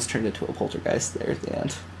 and almost turned into a poltergeist there at the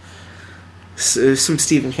end. So, some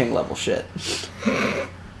Stephen King level shit.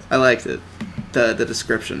 I liked it. The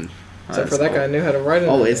description. Except for that guy knew how to write it.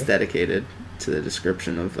 Always dedicated to the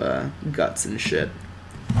description of guts and shit.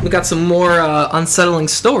 We got some more unsettling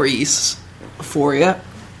stories for you.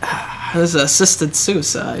 This is assisted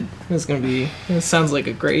suicide. This sounds like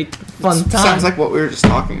a great, fun time. Sounds like what we were just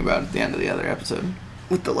talking about at the end of the other episode.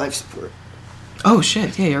 With the life support. Oh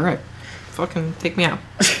shit, yeah, you're right. Fucking take me out.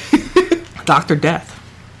 Dr. Death.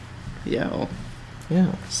 Yeah, well,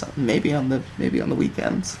 yeah. So maybe on the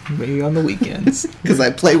weekends. Maybe on the weekends. Because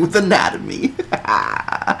I play with anatomy.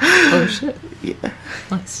 Oh shit. Yeah.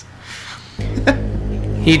 Nice.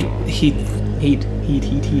 He'd.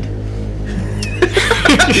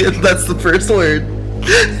 That's the first word.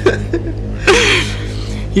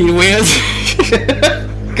 He'd wait.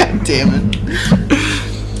 God damn it.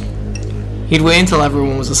 He'd wait until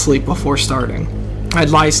everyone was asleep before starting.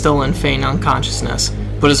 I'd lie still and feign unconsciousness,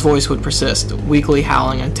 but his voice would persist, weakly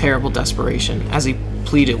howling in terrible desperation as he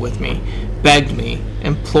pleaded with me, begged me,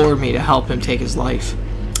 implored me to help him take his life.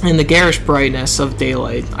 In the garish brightness of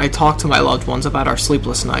daylight, I talked to my loved ones about our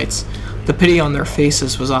sleepless nights. The pity on their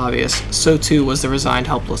faces was obvious, so too was the resigned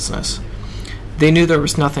helplessness. They knew there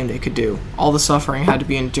was nothing they could do. All the suffering had to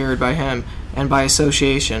be endured by him, and by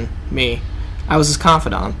association, me. I was his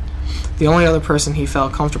confidant. The only other person he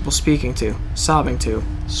felt comfortable speaking to, sobbing to,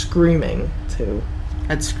 screaming to.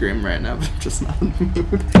 I'd scream right now, but I'm just not in the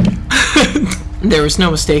mood. There was no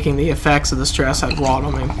mistaking the effects of the stress I'd wrought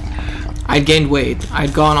on me. I'd gained weight,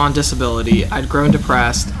 I'd gone on disability, I'd grown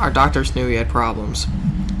depressed. Our doctors knew he had problems.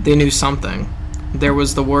 They knew something. There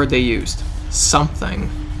was the word they used. Something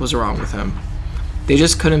was wrong with him. They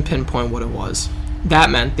just couldn't pinpoint what it was. That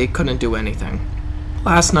meant they couldn't do anything.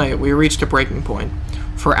 Last night, we reached a breaking point.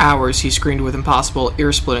 For hours, he screamed with impossible,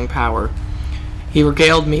 ear-splitting power. He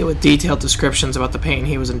regaled me with detailed descriptions about the pain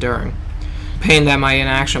he was enduring. Pain that my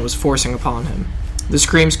inaction was forcing upon him. The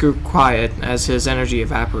screams grew quiet as his energy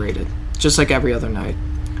evaporated, just like every other night.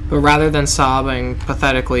 But rather than sobbing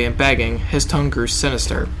pathetically and begging, his tone grew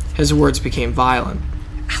sinister. His words became violent.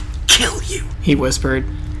 "I'll kill you," he whispered.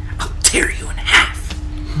 "I'll tear you in half."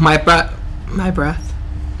 My breath. My breath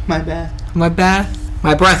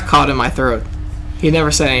caught in my throat. He had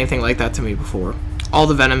never said anything like that to me before. All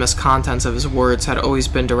the venomous contents of his words had always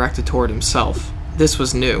been directed toward himself. This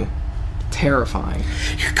was new. Terrifying.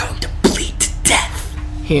 "You're going to bleed to death,"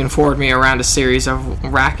 he informed me around a series of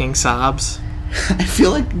racking sobs. I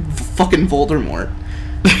feel like fucking Voldemort.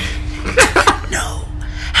 "Know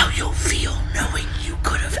how you'll feel knowing you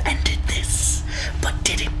could have ended this, but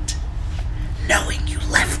didn't. Knowing you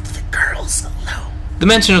left the girls alone." The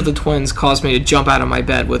mention of the twins caused me to jump out of my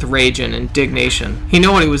bed with rage and indignation. He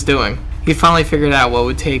knew what he was doing. He'd finally figured out what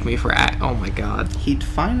would take me for oh my god. He'd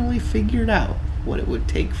finally figured out what it would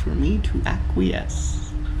take for me to acquiesce.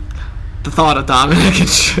 The thought of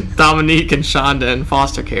Dominique and Shonda in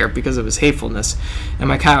foster care because of his hatefulness and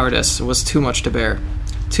my cowardice was too much to bear.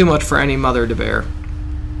 Too much for any mother to bear.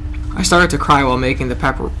 I started to cry while making the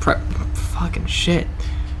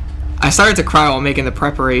I started to cry while making the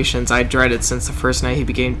preparations I dreaded since the first night he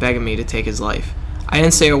began begging me to take his life. I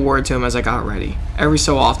didn't say a word to him as I got ready. Every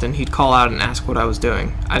so often, he'd call out and ask what I was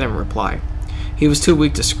doing. I didn't reply. He was too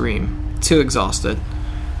weak to scream, too exhausted.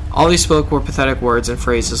 All he spoke were pathetic words and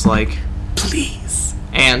phrases like, "Please,"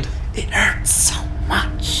 and "It hurts so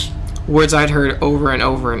much." Words I'd heard over and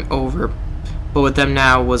over and over, but with them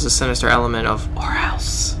now was a sinister element of, "or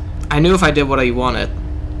else." I knew if I did what he wanted,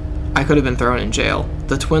 I could have been thrown in jail.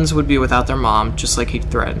 The twins would be without their mom, just like he'd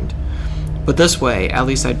threatened. But this way, at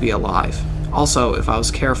least I'd be alive. Also, if I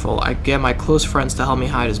was careful, I'd get my close friends to help me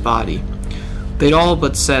hide his body. They'd all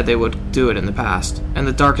but said they would do it in the past, in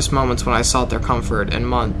the darkest moments when I sought their comfort,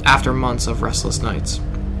 and after months of restless nights.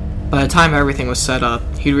 By the time everything was set up,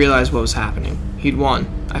 he'd realized what was happening. He'd won.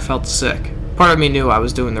 I felt sick. Part of me knew I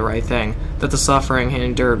was doing the right thing, that the suffering he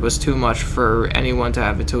endured was too much for anyone to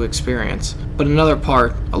have to experience. But another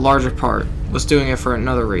part, a larger part, was doing it for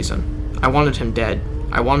another reason. I wanted him dead.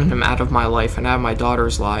 I wanted him out of my life and out of my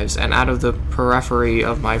daughter's lives and out of the periphery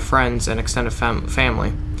of my friends and extended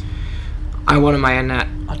family. I wanted my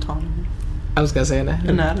autonomy. I was gonna say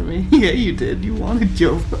anatomy. Yeah, you did. You wanted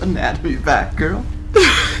your anatomy back, girl.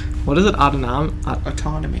 What is it?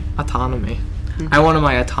 Autonomy. Autonomy. Mm-hmm. I wanted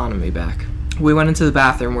my autonomy back. We went into the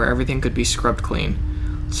bathroom where everything could be scrubbed clean.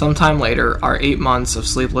 Sometime later, our 8 months of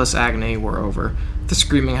sleepless agony were over. The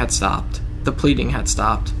screaming had stopped. The pleading had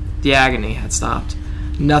stopped. The agony had stopped.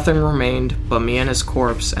 Nothing remained but me and his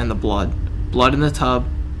corpse and the blood. Blood in the tub,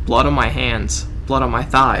 blood on my hands, blood on my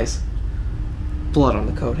thighs, blood on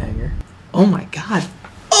the coat hanger. Oh my god.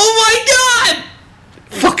 Oh my god!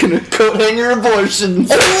 Fucking coat hanger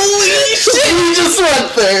abortions. Holy shit! You just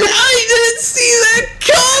went there. I didn't see that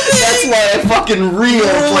coming! That's why I fucking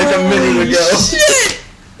reeled like a minute ago. Shit!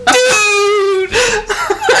 Dude!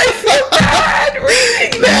 I feel bad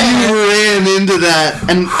reading that! You ran into that.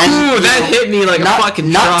 And ooh, that hit me like a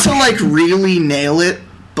fucking truck. Not to like really nail it,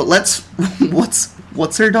 but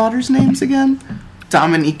what's her daughter's names again?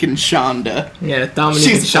 Dominique and Shonda. Yeah,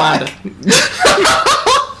 Dominique and Shonda.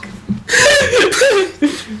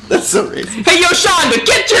 That's so racist. Hey, yo, Shonda,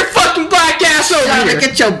 get your fucking black ass over here.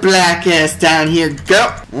 Get your black ass down here,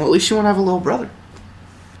 go. Well, at least you won't have a little brother.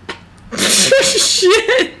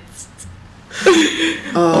 Shit.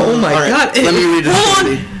 Oh my god. Let me read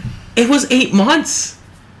it. It was 8 months.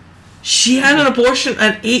 She had an abortion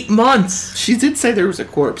at 8 months. She did say there was a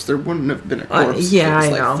corpse. There wouldn't have been a corpse. Yeah, if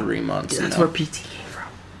it was I know. 3 months. That's where PT came from.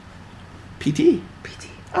 PT?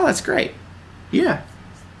 Oh, that's great. Yeah.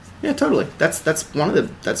 Yeah, totally. That's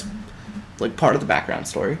like part of the background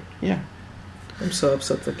story. Yeah. I'm so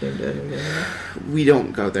upset that game did. We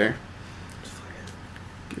don't go there.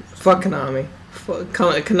 Fuck Konami.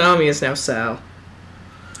 Konami is now Sal.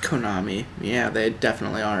 Konami. Yeah, they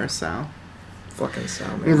definitely are, Sal. Fucking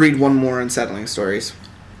Sal, man. I'll read one more unsettling stories.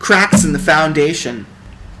 Cracks in the foundation.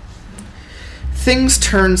 Things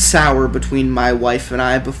turned sour between my wife and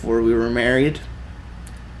I before we were married.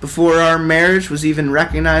 Before our marriage was even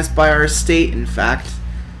recognized by our estate, in fact.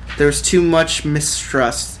 There was too much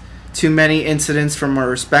mistrust. Too many incidents from our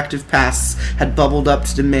respective pasts had bubbled up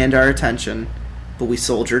to demand our attention. But we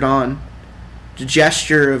soldiered on. The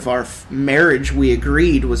gesture of our marriage, we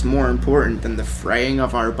agreed, was more important than the fraying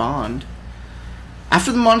of our bond.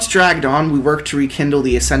 After the months dragged on, we worked to rekindle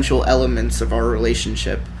the essential elements of our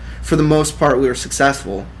relationship. For the most part, we were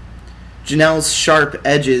successful. Janelle's sharp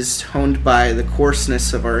edges, honed by the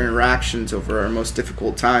coarseness of our interactions over our most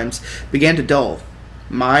difficult times, began to dull.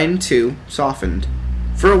 Mine, too, softened.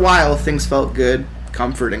 For a while, things felt good,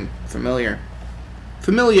 comforting, familiar.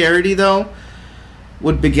 Familiarity, though,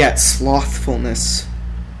 would beget slothfulness.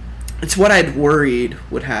 It's what I'd worried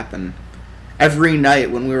would happen. Every night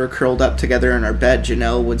when we were curled up together in our bed,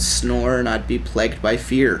 Janelle would snore and I'd be plagued by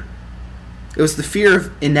fear. It was the fear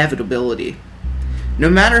of inevitability. No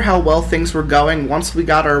matter how well things were going, once we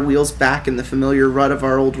got our wheels back in the familiar rut of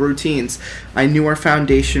our old routines, I knew our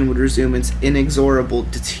foundation would resume its inexorable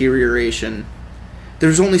deterioration. There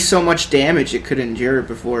was only so much damage it could endure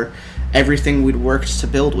before everything we'd worked to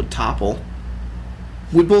build would topple.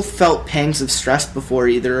 We both felt pangs of stress before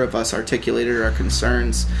either of us articulated our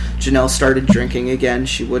concerns. Janelle started drinking again.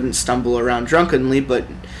 She wouldn't stumble around drunkenly, but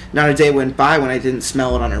not a day went by when I didn't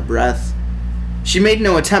smell it on her breath. She made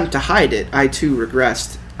no attempt to hide it. I, too,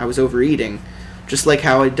 regressed. I was overeating, just like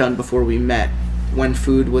how I'd done before we met, when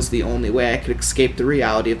food was the only way I could escape the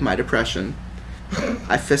reality of my depression.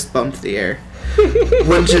 I fist-bumped the air.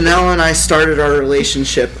 When Janelle and I started our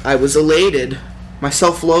relationship, I was elated. My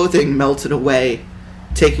self-loathing melted away,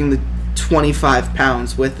 taking the 25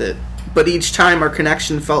 pounds with it. But each time our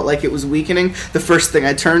connection felt like it was weakening, the first thing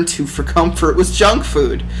I turned to for comfort was junk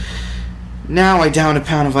food. Now I down a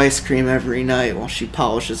pound of ice cream every night while she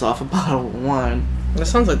polishes off a bottle of wine. That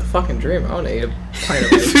sounds like the fucking dream. I want to eat a pint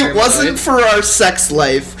of ice cream. If it wasn't for our sex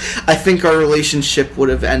life, I think our relationship would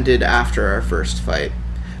have ended after our first fight.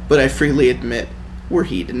 But I freely admit, we're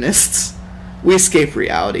hedonists. We escape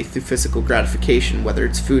reality through physical gratification, whether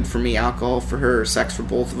it's food for me, alcohol for her, or sex for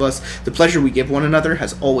both of us. The pleasure we give one another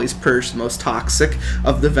has always purged the most toxic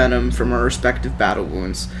of the venom from our respective battle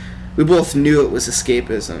wounds. We both knew it was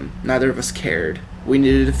escapism. Neither of us cared. We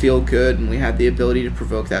needed to feel good, and we had the ability to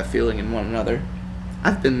provoke that feeling in one another.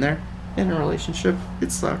 I've been there, in a relationship.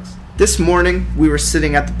 It sucks. This morning, we were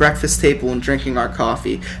sitting at the breakfast table and drinking our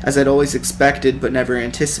coffee. As I'd always expected, but never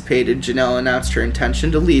anticipated, Janelle announced her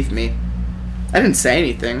intention to leave me. I didn't say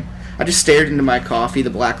anything. I just stared into my coffee, the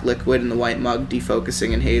black liquid in the white mug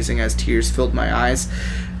defocusing and hazing as tears filled my eyes.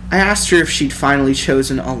 I asked her if she'd finally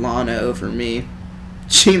chosen Alana over me.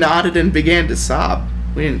 She nodded and began to sob.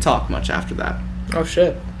 We didn't talk much after that. Oh,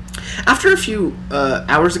 shit. After a few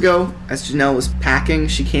hours ago, as Janelle was packing,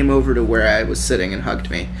 she came over to where I was sitting and hugged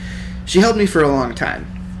me. She held me for a long time.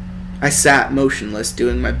 I sat motionless,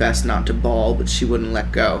 doing my best not to bawl, but she wouldn't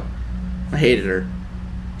let go. I hated her.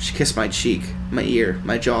 She kissed my cheek, my ear,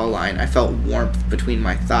 my jawline. I felt warmth between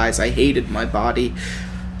my thighs. I hated my body.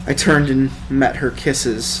 I turned and met her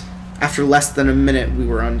kisses. After less than a minute, we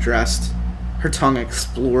were undressed. Her tongue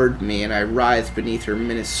explored me, and I writhed beneath her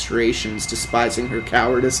ministrations, despising her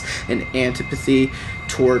cowardice and antipathy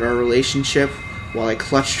toward our relationship, while I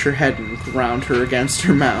clutched her head and ground her against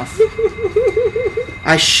her mouth.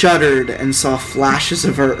 I shuddered and saw flashes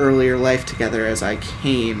of our earlier life together as I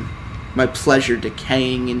came, my pleasure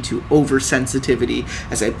decaying into oversensitivity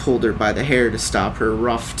as I pulled her by the hair to stop her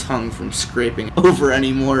rough tongue from scraping over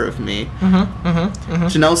any more of me.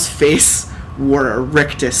 Janelle's face wore a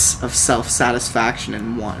rictus of self-satisfaction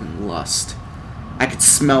and wanton lust. I could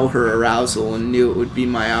smell her arousal and knew it would be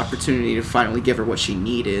my opportunity to finally give her what she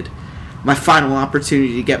needed. My final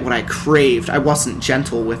opportunity to get what I craved. I wasn't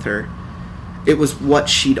gentle with her. It was what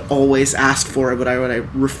she'd always asked for, but I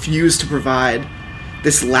refused to provide.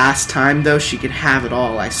 This last time, though, she could have it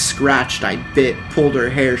all. I scratched, I bit, pulled her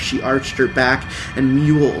hair, she arched her back, and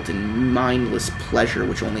mewled in mindless pleasure,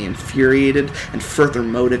 which only infuriated and further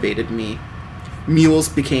motivated me. Mews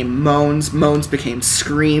became moans, moans became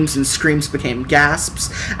screams, and screams became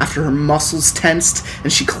gasps after her muscles tensed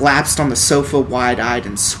and she collapsed on the sofa wide-eyed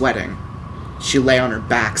and sweating. She lay on her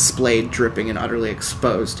back, splayed, dripping, and utterly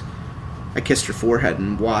exposed. I kissed her forehead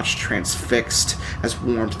and watched, transfixed, as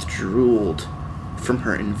warmth drooled from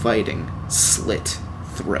her inviting, slit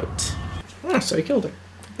throat. Oh, so he killed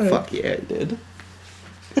her. Fuck yeah, I did.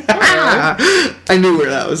 I knew where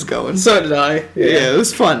that was going. So did I. Yeah, it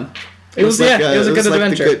was fun. It was a good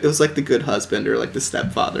adventure. It was like the good husband or like the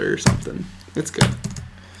stepfather or something. It's good.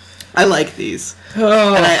 I like these.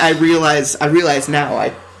 Oh. And I realize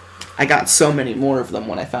now I got so many more of them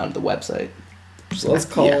when I found the website. So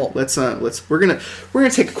we're gonna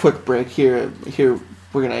take a quick break here.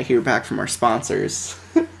 We're gonna hear back from our sponsors.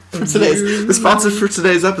 The sponsors for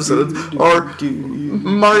today's episode are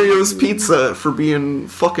Mario's Pizza for being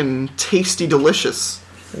fucking tasty delicious.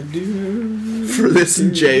 For this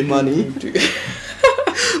J money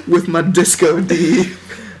with my Disco D.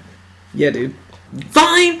 Yeah, dude.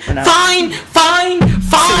 Fine. So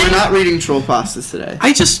we're not reading troll pastas today.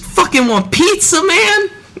 I just fucking want pizza, man.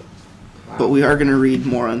 But we are gonna read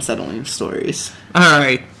more unsettling stories. All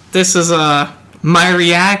right, this is my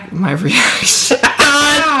reaction. God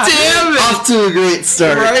damn it! Off to a great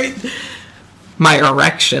start. Right. My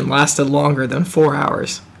erection lasted longer than 4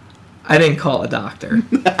 hours. I didn't call a doctor.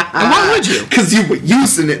 And why would you? Because you were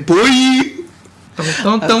using it, boy.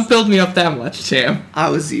 Don't build me up that much, Sam. I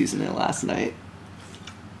was using it last night.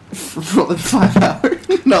 For like 5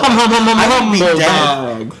 hours. No,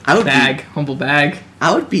 Humble bag.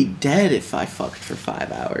 I would be dead if I fucked for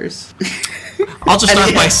 5 hours. I'll just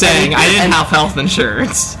start by saying I didn't have health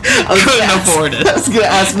insurance. Couldn't afford it. I was gonna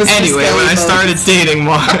ask Mr. Anyway, when I started dating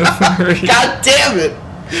Mario. God damn it!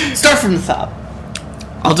 Start from the top.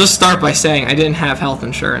 I'll just start by saying I didn't have health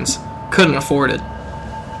insurance. Couldn't afford it.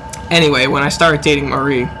 Anyway, when I started dating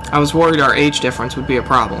Marie, I was worried our age difference would be a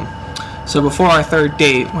problem. So before our third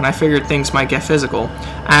date, when I figured things might get physical,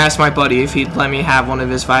 I asked my buddy if he'd let me have one of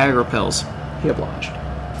his Viagra pills. He obliged.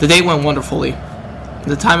 The date went wonderfully.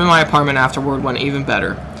 The time in my apartment afterward went even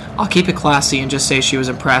better. I'll keep it classy and just say she was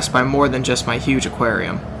impressed by more than just my huge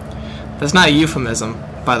aquarium. That's not a euphemism,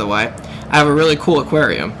 by the way. I have a really cool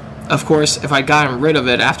aquarium. Of course, if I'd gotten rid of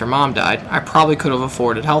it after Mom died, I probably could have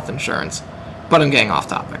afforded health insurance. But I'm getting off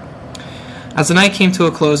topic. As the night came to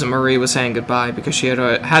a close and Marie was saying goodbye because she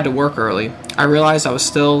had to work early, I realized I was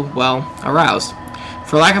still, aroused.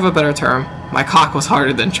 For lack of a better term, my cock was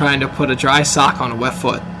harder than trying to put a dry sock on a wet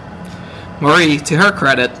foot. Marie, to her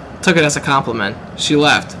credit, took it as a compliment. She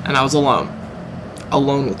left, and I was alone.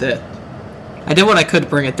 Alone with it. I did what I could to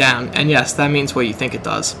bring it down, and yes, that means what you think it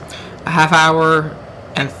does. A half hour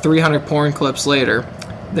and 300 porn clips later,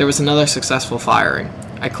 there was another successful firing.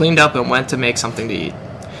 I cleaned up and went to make something to eat.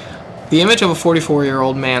 The image of a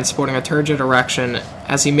 44-year-old man sporting a turgid erection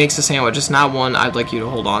as he makes a sandwich is not one I'd like you to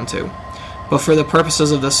hold on to. But for the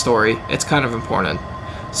purposes of this story, it's kind of important.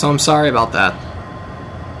 So I'm sorry about that.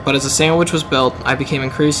 But as the sandwich was built, I became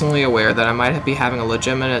increasingly aware that I might be having a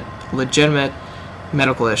legitimate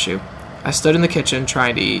medical issue. I stood in the kitchen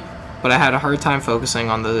trying to eat, but I had a hard time focusing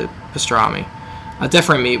on the pastrami. A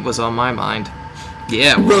different meat was on my mind.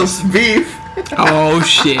 Yeah, roast beef. Oh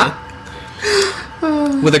shit.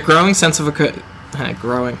 With a growing sense of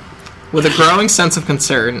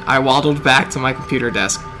concern, I waddled back to my computer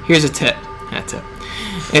desk. Here's a tip.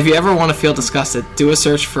 If you ever want to feel disgusted, do a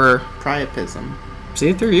search for priapism. See,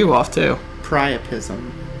 it threw you off too.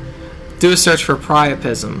 Priapism. Do a search for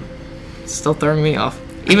priapism. It's still throwing me off.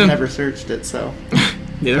 I've never searched it, so.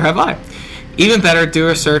 Neither have I. Even better, do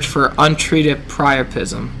a search for untreated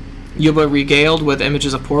priapism. You'll be regaled with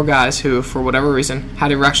images of poor guys who, for whatever reason,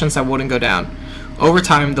 had erections that wouldn't go down. Over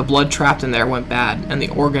time, the blood trapped in there went bad, and the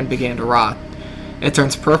organ began to rot. It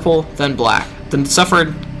turns purple, then black. The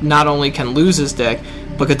sufferer not only can lose his dick,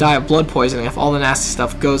 but could die of blood poisoning if all the nasty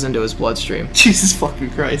stuff goes into his bloodstream. Jesus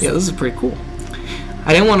fucking Christ. Yeah, this is pretty cool.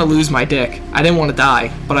 I didn't want to lose my dick. I didn't want to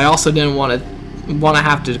die, but I also didn't want to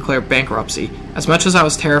have to declare bankruptcy. As much as I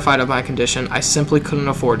was terrified of my condition, I simply couldn't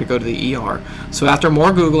afford to go to the ER. So after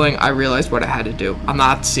more Googling, I realized what I had to do.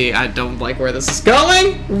 I don't like where this is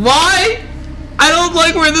going. Why? I don't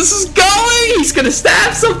like where this is going. He's gonna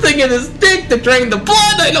stab something in his dick to drain the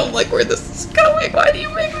blood. I don't like where this is going. Why do you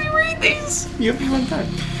make me read these? You have one time.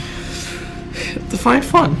 Define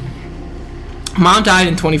fun. Mom died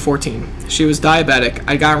in 2014. She was diabetic.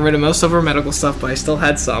 I'd gotten rid of most of her medical stuff, but I still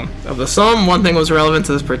had some. Of the some, one thing was relevant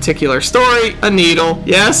to this particular story, a needle.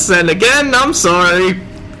 Yes, and again, I'm sorry.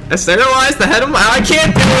 I sterilized the head of I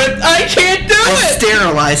can't do it! I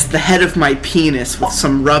sterilized the head of my penis with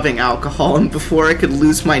some rubbing alcohol, and before I could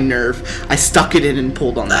lose my nerve, I stuck it in and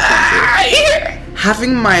pulled on the plunger.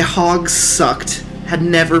 Having my hog sucked had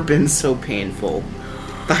never been so painful.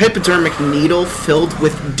 The hypodermic needle filled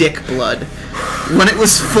with dick blood. When it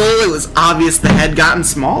was full, it was obvious the head gotten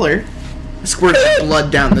smaller. I squirted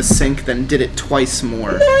blood down the sink, then did it twice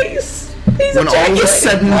more. Nice! When all was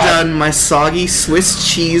said and done, my soggy Swiss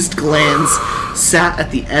cheesed glands sat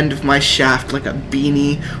at the end of my shaft like a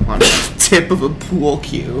beanie on the tip of a pool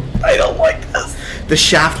cue. I don't like this. The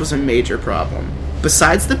shaft was a major problem.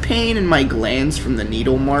 Besides the pain in my glands from the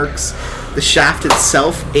needle marks, the shaft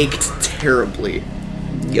itself ached terribly.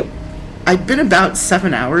 Yep. I'd been about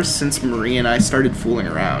 7 hours since Marie and I started fooling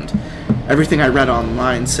around. Everything I read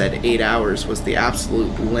online said 8 hours was the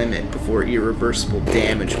absolute limit before irreversible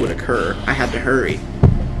damage would occur. I had to hurry.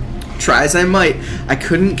 Try as I might, I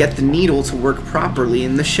couldn't get the needle to work properly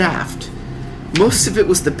in the shaft. Most of it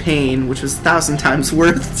was the pain, which was 1,000 times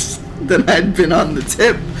worse than I'd been on the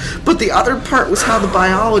tip, but the other part was how the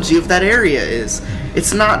biology of that area is.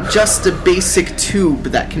 It's not just a basic tube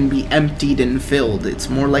that can be emptied and filled. It's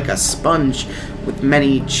more like a sponge with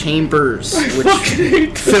many chambers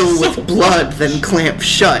which fill with blood, then clamp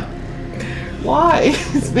shut. Why?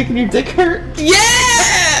 It's making your dick hurt?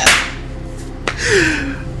 Yeah!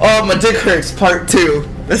 Oh, my dick hurts, part 2.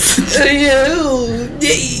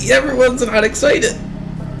 Yay! Everyone's not excited.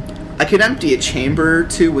 I could empty a chamber or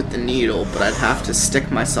two with the needle, but I'd have to stick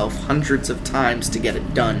myself hundreds of times to get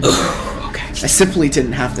it done. Okay. I simply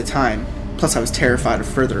didn't have the time. Plus, I was terrified of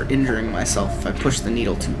further injuring myself if I pushed the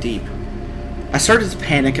needle too deep. I started to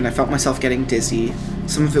panic and I felt myself getting dizzy.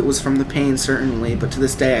 Some of it was from the pain, certainly, but to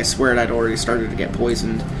this day I swear I'd already started to get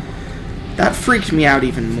poisoned. That freaked me out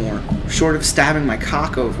even more. Short of stabbing my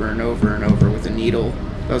cock over and over and over with a needle,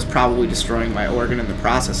 that was probably destroying my organ in the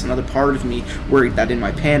process. Another part of me worried that in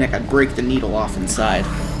my panic I'd break the needle off inside.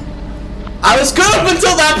 I was good up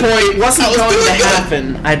until that point! Wasn't going to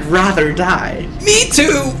happen. I'd rather die. Me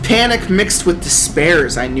too! Panic mixed with despair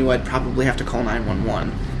as I knew I'd probably have to call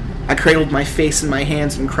 911. I cradled my face in my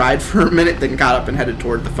hands and cried for a minute, then got up and headed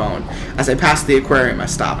toward the phone. As I passed the aquarium, I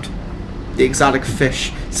stopped. The exotic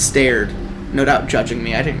fish stared, no doubt judging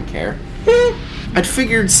me. I didn't care. I'd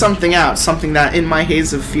figured something out, something that in my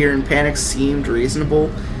haze of fear and panic seemed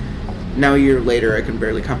reasonable. Now a year later, I can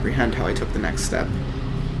barely comprehend how I took the next step.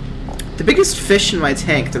 The biggest fish in my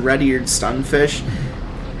tank, the red-eared sunfish,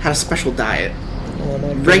 had a special diet. Oh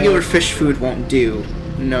my god. Regular fish food won't do.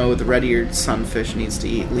 No, the red-eared sunfish needs to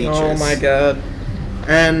eat leeches. Oh my god.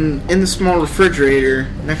 And in the small refrigerator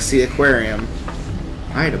next to the aquarium,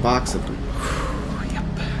 I had a box of them.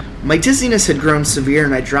 My dizziness had grown severe,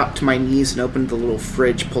 and I dropped to my knees and opened the little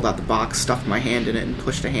fridge, pulled out the box, stuffed my hand in it, and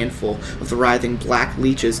pushed a handful of the writhing black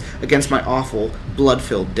leeches against my awful,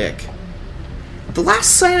 blood-filled dick. The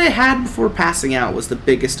last sight I had before passing out was the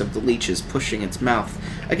biggest of the leeches pushing its mouth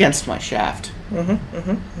against my shaft.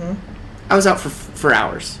 I was out for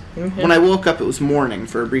hours. When I woke up, it was morning.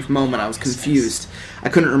 For a brief moment, I was confused. I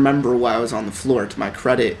couldn't remember why I was on the floor. To my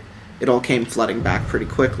credit, it all came flooding back pretty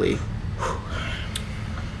quickly.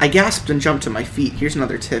 I gasped and jumped to my feet. Here's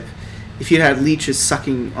another tip. If you had leeches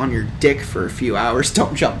sucking on your dick for a few hours,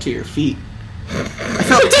 don't jump to your feet. I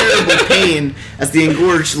felt terrible pain as the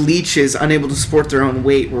engorged leeches, unable to support their own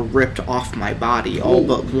weight, were ripped off my body, all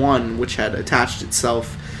but one, which had attached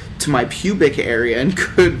itself to my pubic area and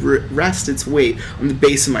could rest its weight on the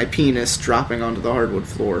base of my penis, dropping onto the hardwood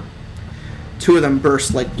floor. 2 of them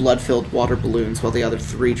burst like blood-filled water balloons, while the other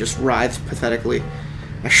 3 just writhed pathetically.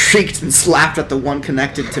 I shrieked and slapped at the one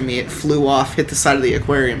connected to me. It flew off, hit the side of the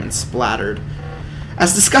aquarium, and splattered.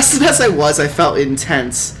 As disgusted as I was, I felt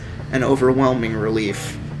intense and overwhelming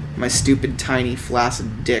relief. My stupid, tiny,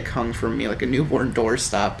 flaccid dick hung from me like a newborn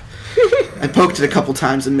doorstop. I poked it a couple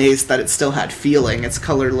times, amazed that it still had feeling. Its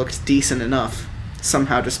color looked decent enough.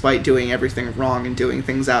 Somehow, despite doing everything wrong and doing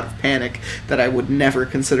things out of panic that I would never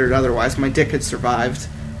considered otherwise, my dick had survived.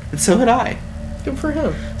 And so had I. Good for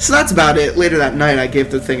him. So that's about it. Later that night, I gave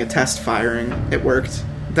the thing a test firing. It worked.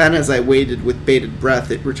 Then, as I waited with bated breath,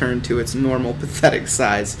 it returned to its normal, pathetic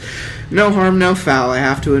size. No harm, no foul. I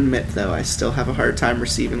have to admit, though, I still have a hard time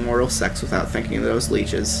receiving oral sex without thinking of those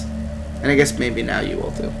leeches. And I guess maybe now you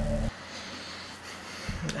will, too.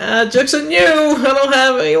 Joke's on you! I don't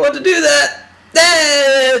have anyone to do that!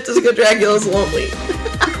 Just go Dracula's lonely.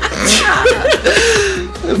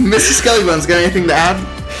 Mr. Skellybones, got anything to add?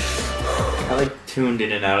 I tuned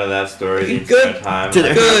in and out of that story the Good. entire time. Did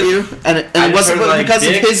it hurt you? And it wasn't heard, because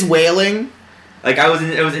dick. of his wailing? Like, I was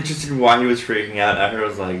interested in why he was freaking out. I heard it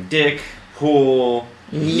was like, dick, pool,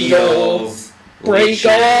 needles, break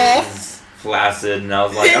leeches, off, flaccid, and I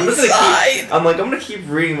was like, I'm gonna keep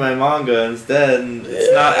reading my manga instead.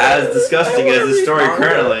 It's not as disgusting as the story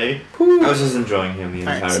currently. I was just enjoying him the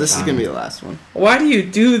entire time. Alright, so this is gonna be the last one. Why do you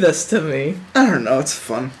do this to me? I don't know, it's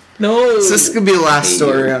fun. No. So this is gonna be the last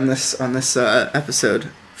story on this episode.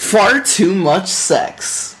 Far too much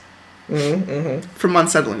sex. From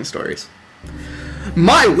Unsettling Stories.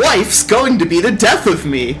 My wife's going to be the death of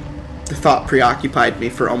me. The thought preoccupied me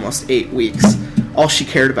for almost 8 weeks. all she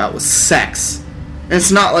cared about was sex. And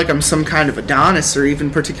it's not like I'm some kind of Adonis or even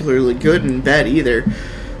particularly good in bed either.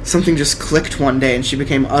 Something just clicked one day and she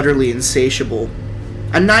became utterly insatiable.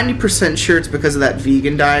 I'm 90% sure it's because of that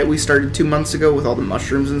vegan diet we started 2 months ago with all the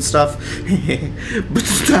mushrooms and stuff. But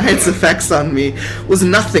the diet's effects on me was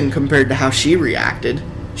nothing compared to how she reacted.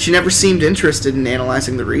 She never seemed interested in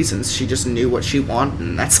analyzing the reasons. She just knew what she wanted,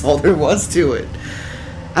 and that's all there was to it.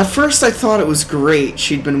 At first, I thought it was great.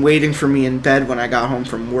 She'd been waiting for me in bed when I got home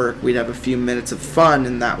from work. We'd have a few minutes of fun,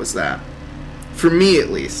 and that was that. For me, at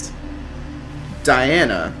least.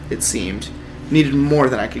 Diana, it seemed, needed more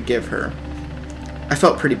than I could give her. I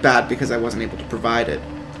felt pretty bad because I wasn't able to provide it.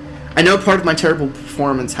 I know part of my terrible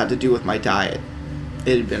performance had to do with my diet.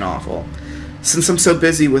 It had been awful. Since I'm so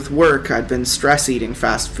busy with work, I'd been stress-eating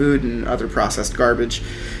fast food and other processed garbage.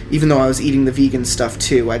 Even though I was eating the vegan stuff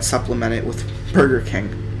too, I'd supplement it with Burger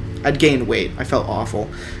King. I'd gained weight, I felt awful,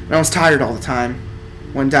 and I was tired all the time.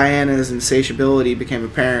 When Diana's insatiability became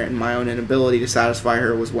apparent and my own inability to satisfy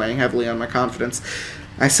her was weighing heavily on my confidence,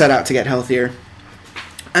 I set out to get healthier.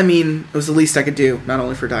 I mean, it was the least I could do, not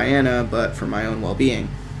only for Diana, but for my own well-being.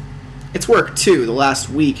 It's worked, too. The last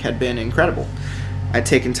week had been incredible. I'd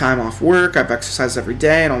taken time off work, I've exercised every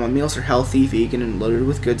day, and all my meals are healthy, vegan, and loaded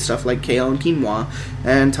with good stuff like kale and quinoa,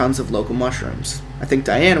 and tons of local mushrooms. I think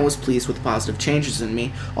Diana was pleased with the positive changes in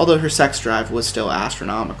me, although her sex drive was still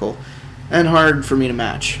astronomical, and hard for me to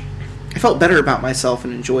match. I felt better about myself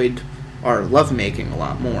and enjoyed our lovemaking a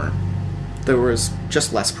lot more. There was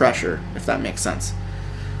just less pressure, if that makes sense.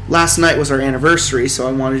 Last night was our anniversary, so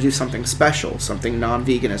I wanted to do something special, something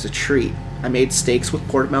non-vegan as a treat. I made steaks with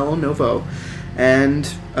portobello nouveau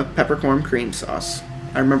and a peppercorn cream sauce.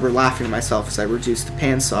 I remember laughing to myself as I reduced the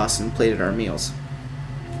pan sauce and plated our meals.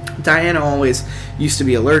 Diana always used to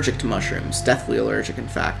be allergic to mushrooms, deathly allergic in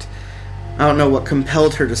fact. I don't know what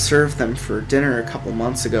compelled her to serve them for dinner a couple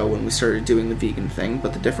months ago when we started doing the vegan thing,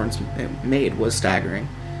 but the difference it made was staggering.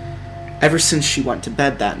 Ever since she went to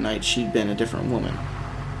bed that night, she'd been a different woman.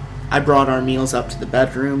 I brought our meals up to the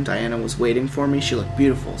bedroom. Diana was waiting for me. She looked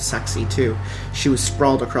beautiful, sexy too. She was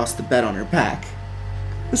sprawled across the bed on her back.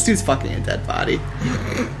 This dude's fucking a dead body.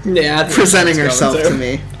 Yeah, presenting herself to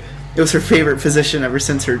me. It was her favorite position ever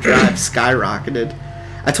since her drive skyrocketed.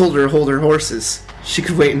 I told her to hold her horses. She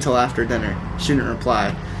could wait until after dinner. She didn't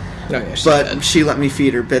reply. Oh, yeah, but she let me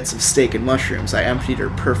feed her bits of steak and mushrooms. I emptied her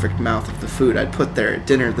perfect mouth of the food I'd put there at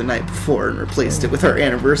dinner the night before and replaced it with our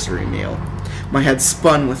anniversary meal. My head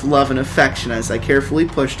spun with love and affection as I carefully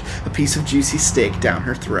pushed a piece of juicy steak down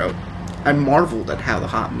her throat. I marveled at how the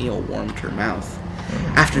hot meal warmed her mouth.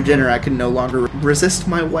 After dinner, I could no longer resist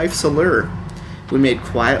my wife's allure. We made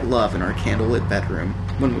quiet love in our candlelit bedroom.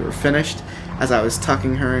 When we were finished, as I was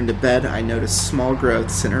tucking her into bed, I noticed small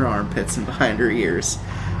growths in her armpits and behind her ears.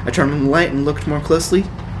 I turned on the light and looked more closely.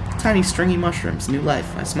 Tiny stringy mushrooms, new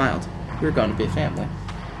life. I smiled. We were going to be a family.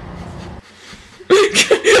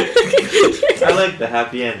 I like the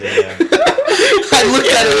happy ending there. I looked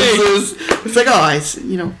at it it's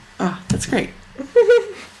like, that's great.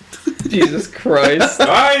 Jesus Christ.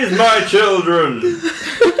 Rise, my children!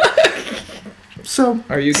 So,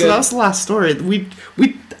 are you good? So that was the last story.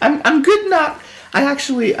 I'm good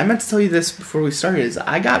I meant to tell you this before we started, is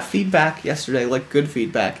I got feedback yesterday, like good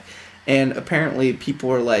feedback, and apparently people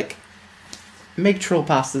were like, make troll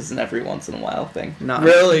pastas an every once in a while thing. Not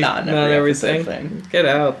everything thing. Get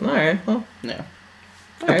out. Alright, well. Yeah.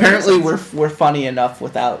 Right, apparently we're funny enough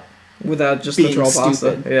without just being the troll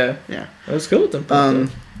stupid. pasta. Yeah. It was skeleton.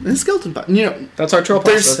 The skeleton pasta. That's our troll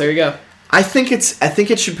pasta. There you go. I think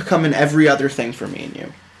it should become an every other thing for me and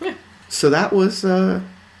you. Yeah. So that was the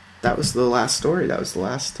last story. That was the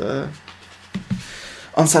last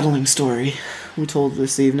unsettling story we told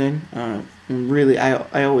this evening. Really,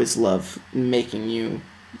 I always love making you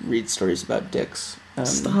read stories about dicks.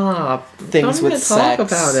 Stop. Things Don't with even sex. Talk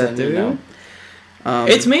about it, dude.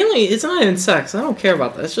 It's not even sex. I don't care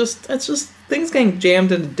about that. It's just things getting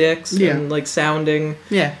jammed into dicks and like sounding.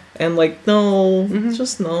 Yeah. And like no,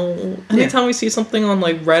 just no. Anytime we see something on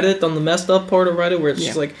like Reddit, on the messed up part of Reddit, where it's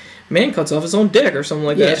just like man cuts off his own dick or something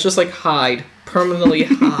like that, it's just like hide, permanently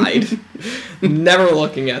hide. Never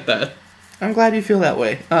looking at that. I'm glad you feel that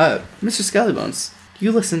way, Mr. Skellybones.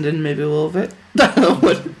 You listened in maybe a little bit. Got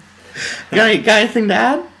anything to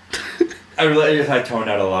add? I toned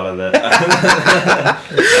out a lot of that.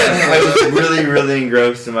 I was really, really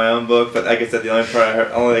engrossed in my own book, but like I said, the only part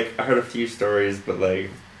I heard a few stories, but like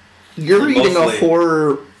you're reading a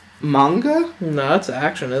horror manga? No, it's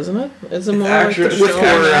action, isn't it? It's more action like with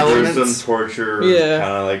horror elements, gruesome torture, kind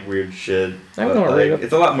of like weird shit. But,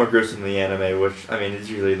 it's a lot more gruesome than the anime, which I mean is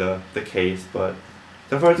usually the case, but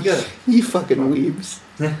So far, it's good. You fucking weebs.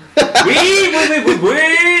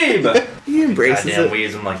 Weeb! He embraces Goddamn it.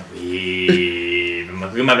 weebs. I'm like, weeb. I'm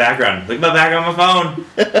like, look at my background. Look at my background on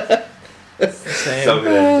my phone. Same. So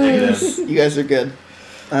good. Look at this. You guys are good.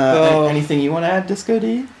 Anything you want to add, Disco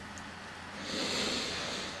D?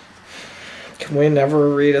 Can we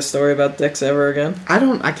never read a story about dicks ever again?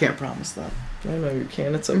 I can't promise that. I know you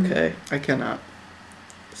can. It's okay. I cannot.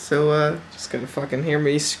 So, Just gonna fucking hear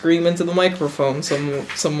me scream into the microphone some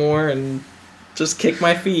more and just kick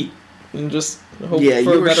my feet and just hope yeah, for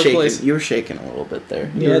you a were better shaking. place. You were shaking a little bit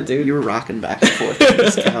there. Yeah, dude. You were rocking back and forth on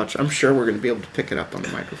this couch. I'm sure we're gonna be able to pick it up on the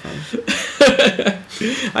microphone.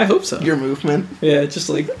 I hope so. Your movement, Yeah, just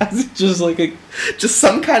like a just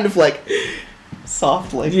some kind of like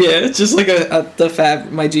soft like. yeah, just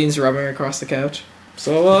like my jeans rubbing across the couch.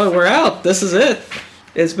 So we're out. This is it.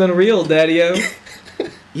 It's been real, Daddy-o.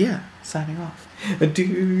 Yeah. Signing off. Do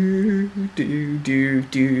do do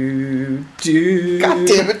do do. God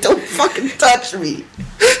damn it! Don't fucking touch me.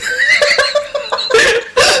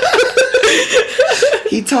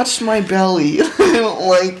 He touched my belly. I don't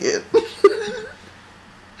like it.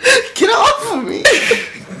 Get off of me.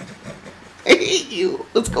 I hate you.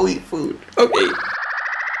 Let's go eat food. Okay.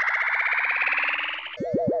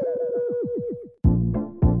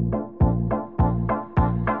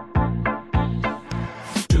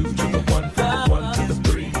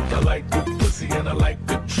 And I like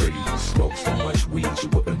good trees. Smoke so much weed you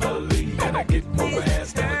wouldn't believe. And I get more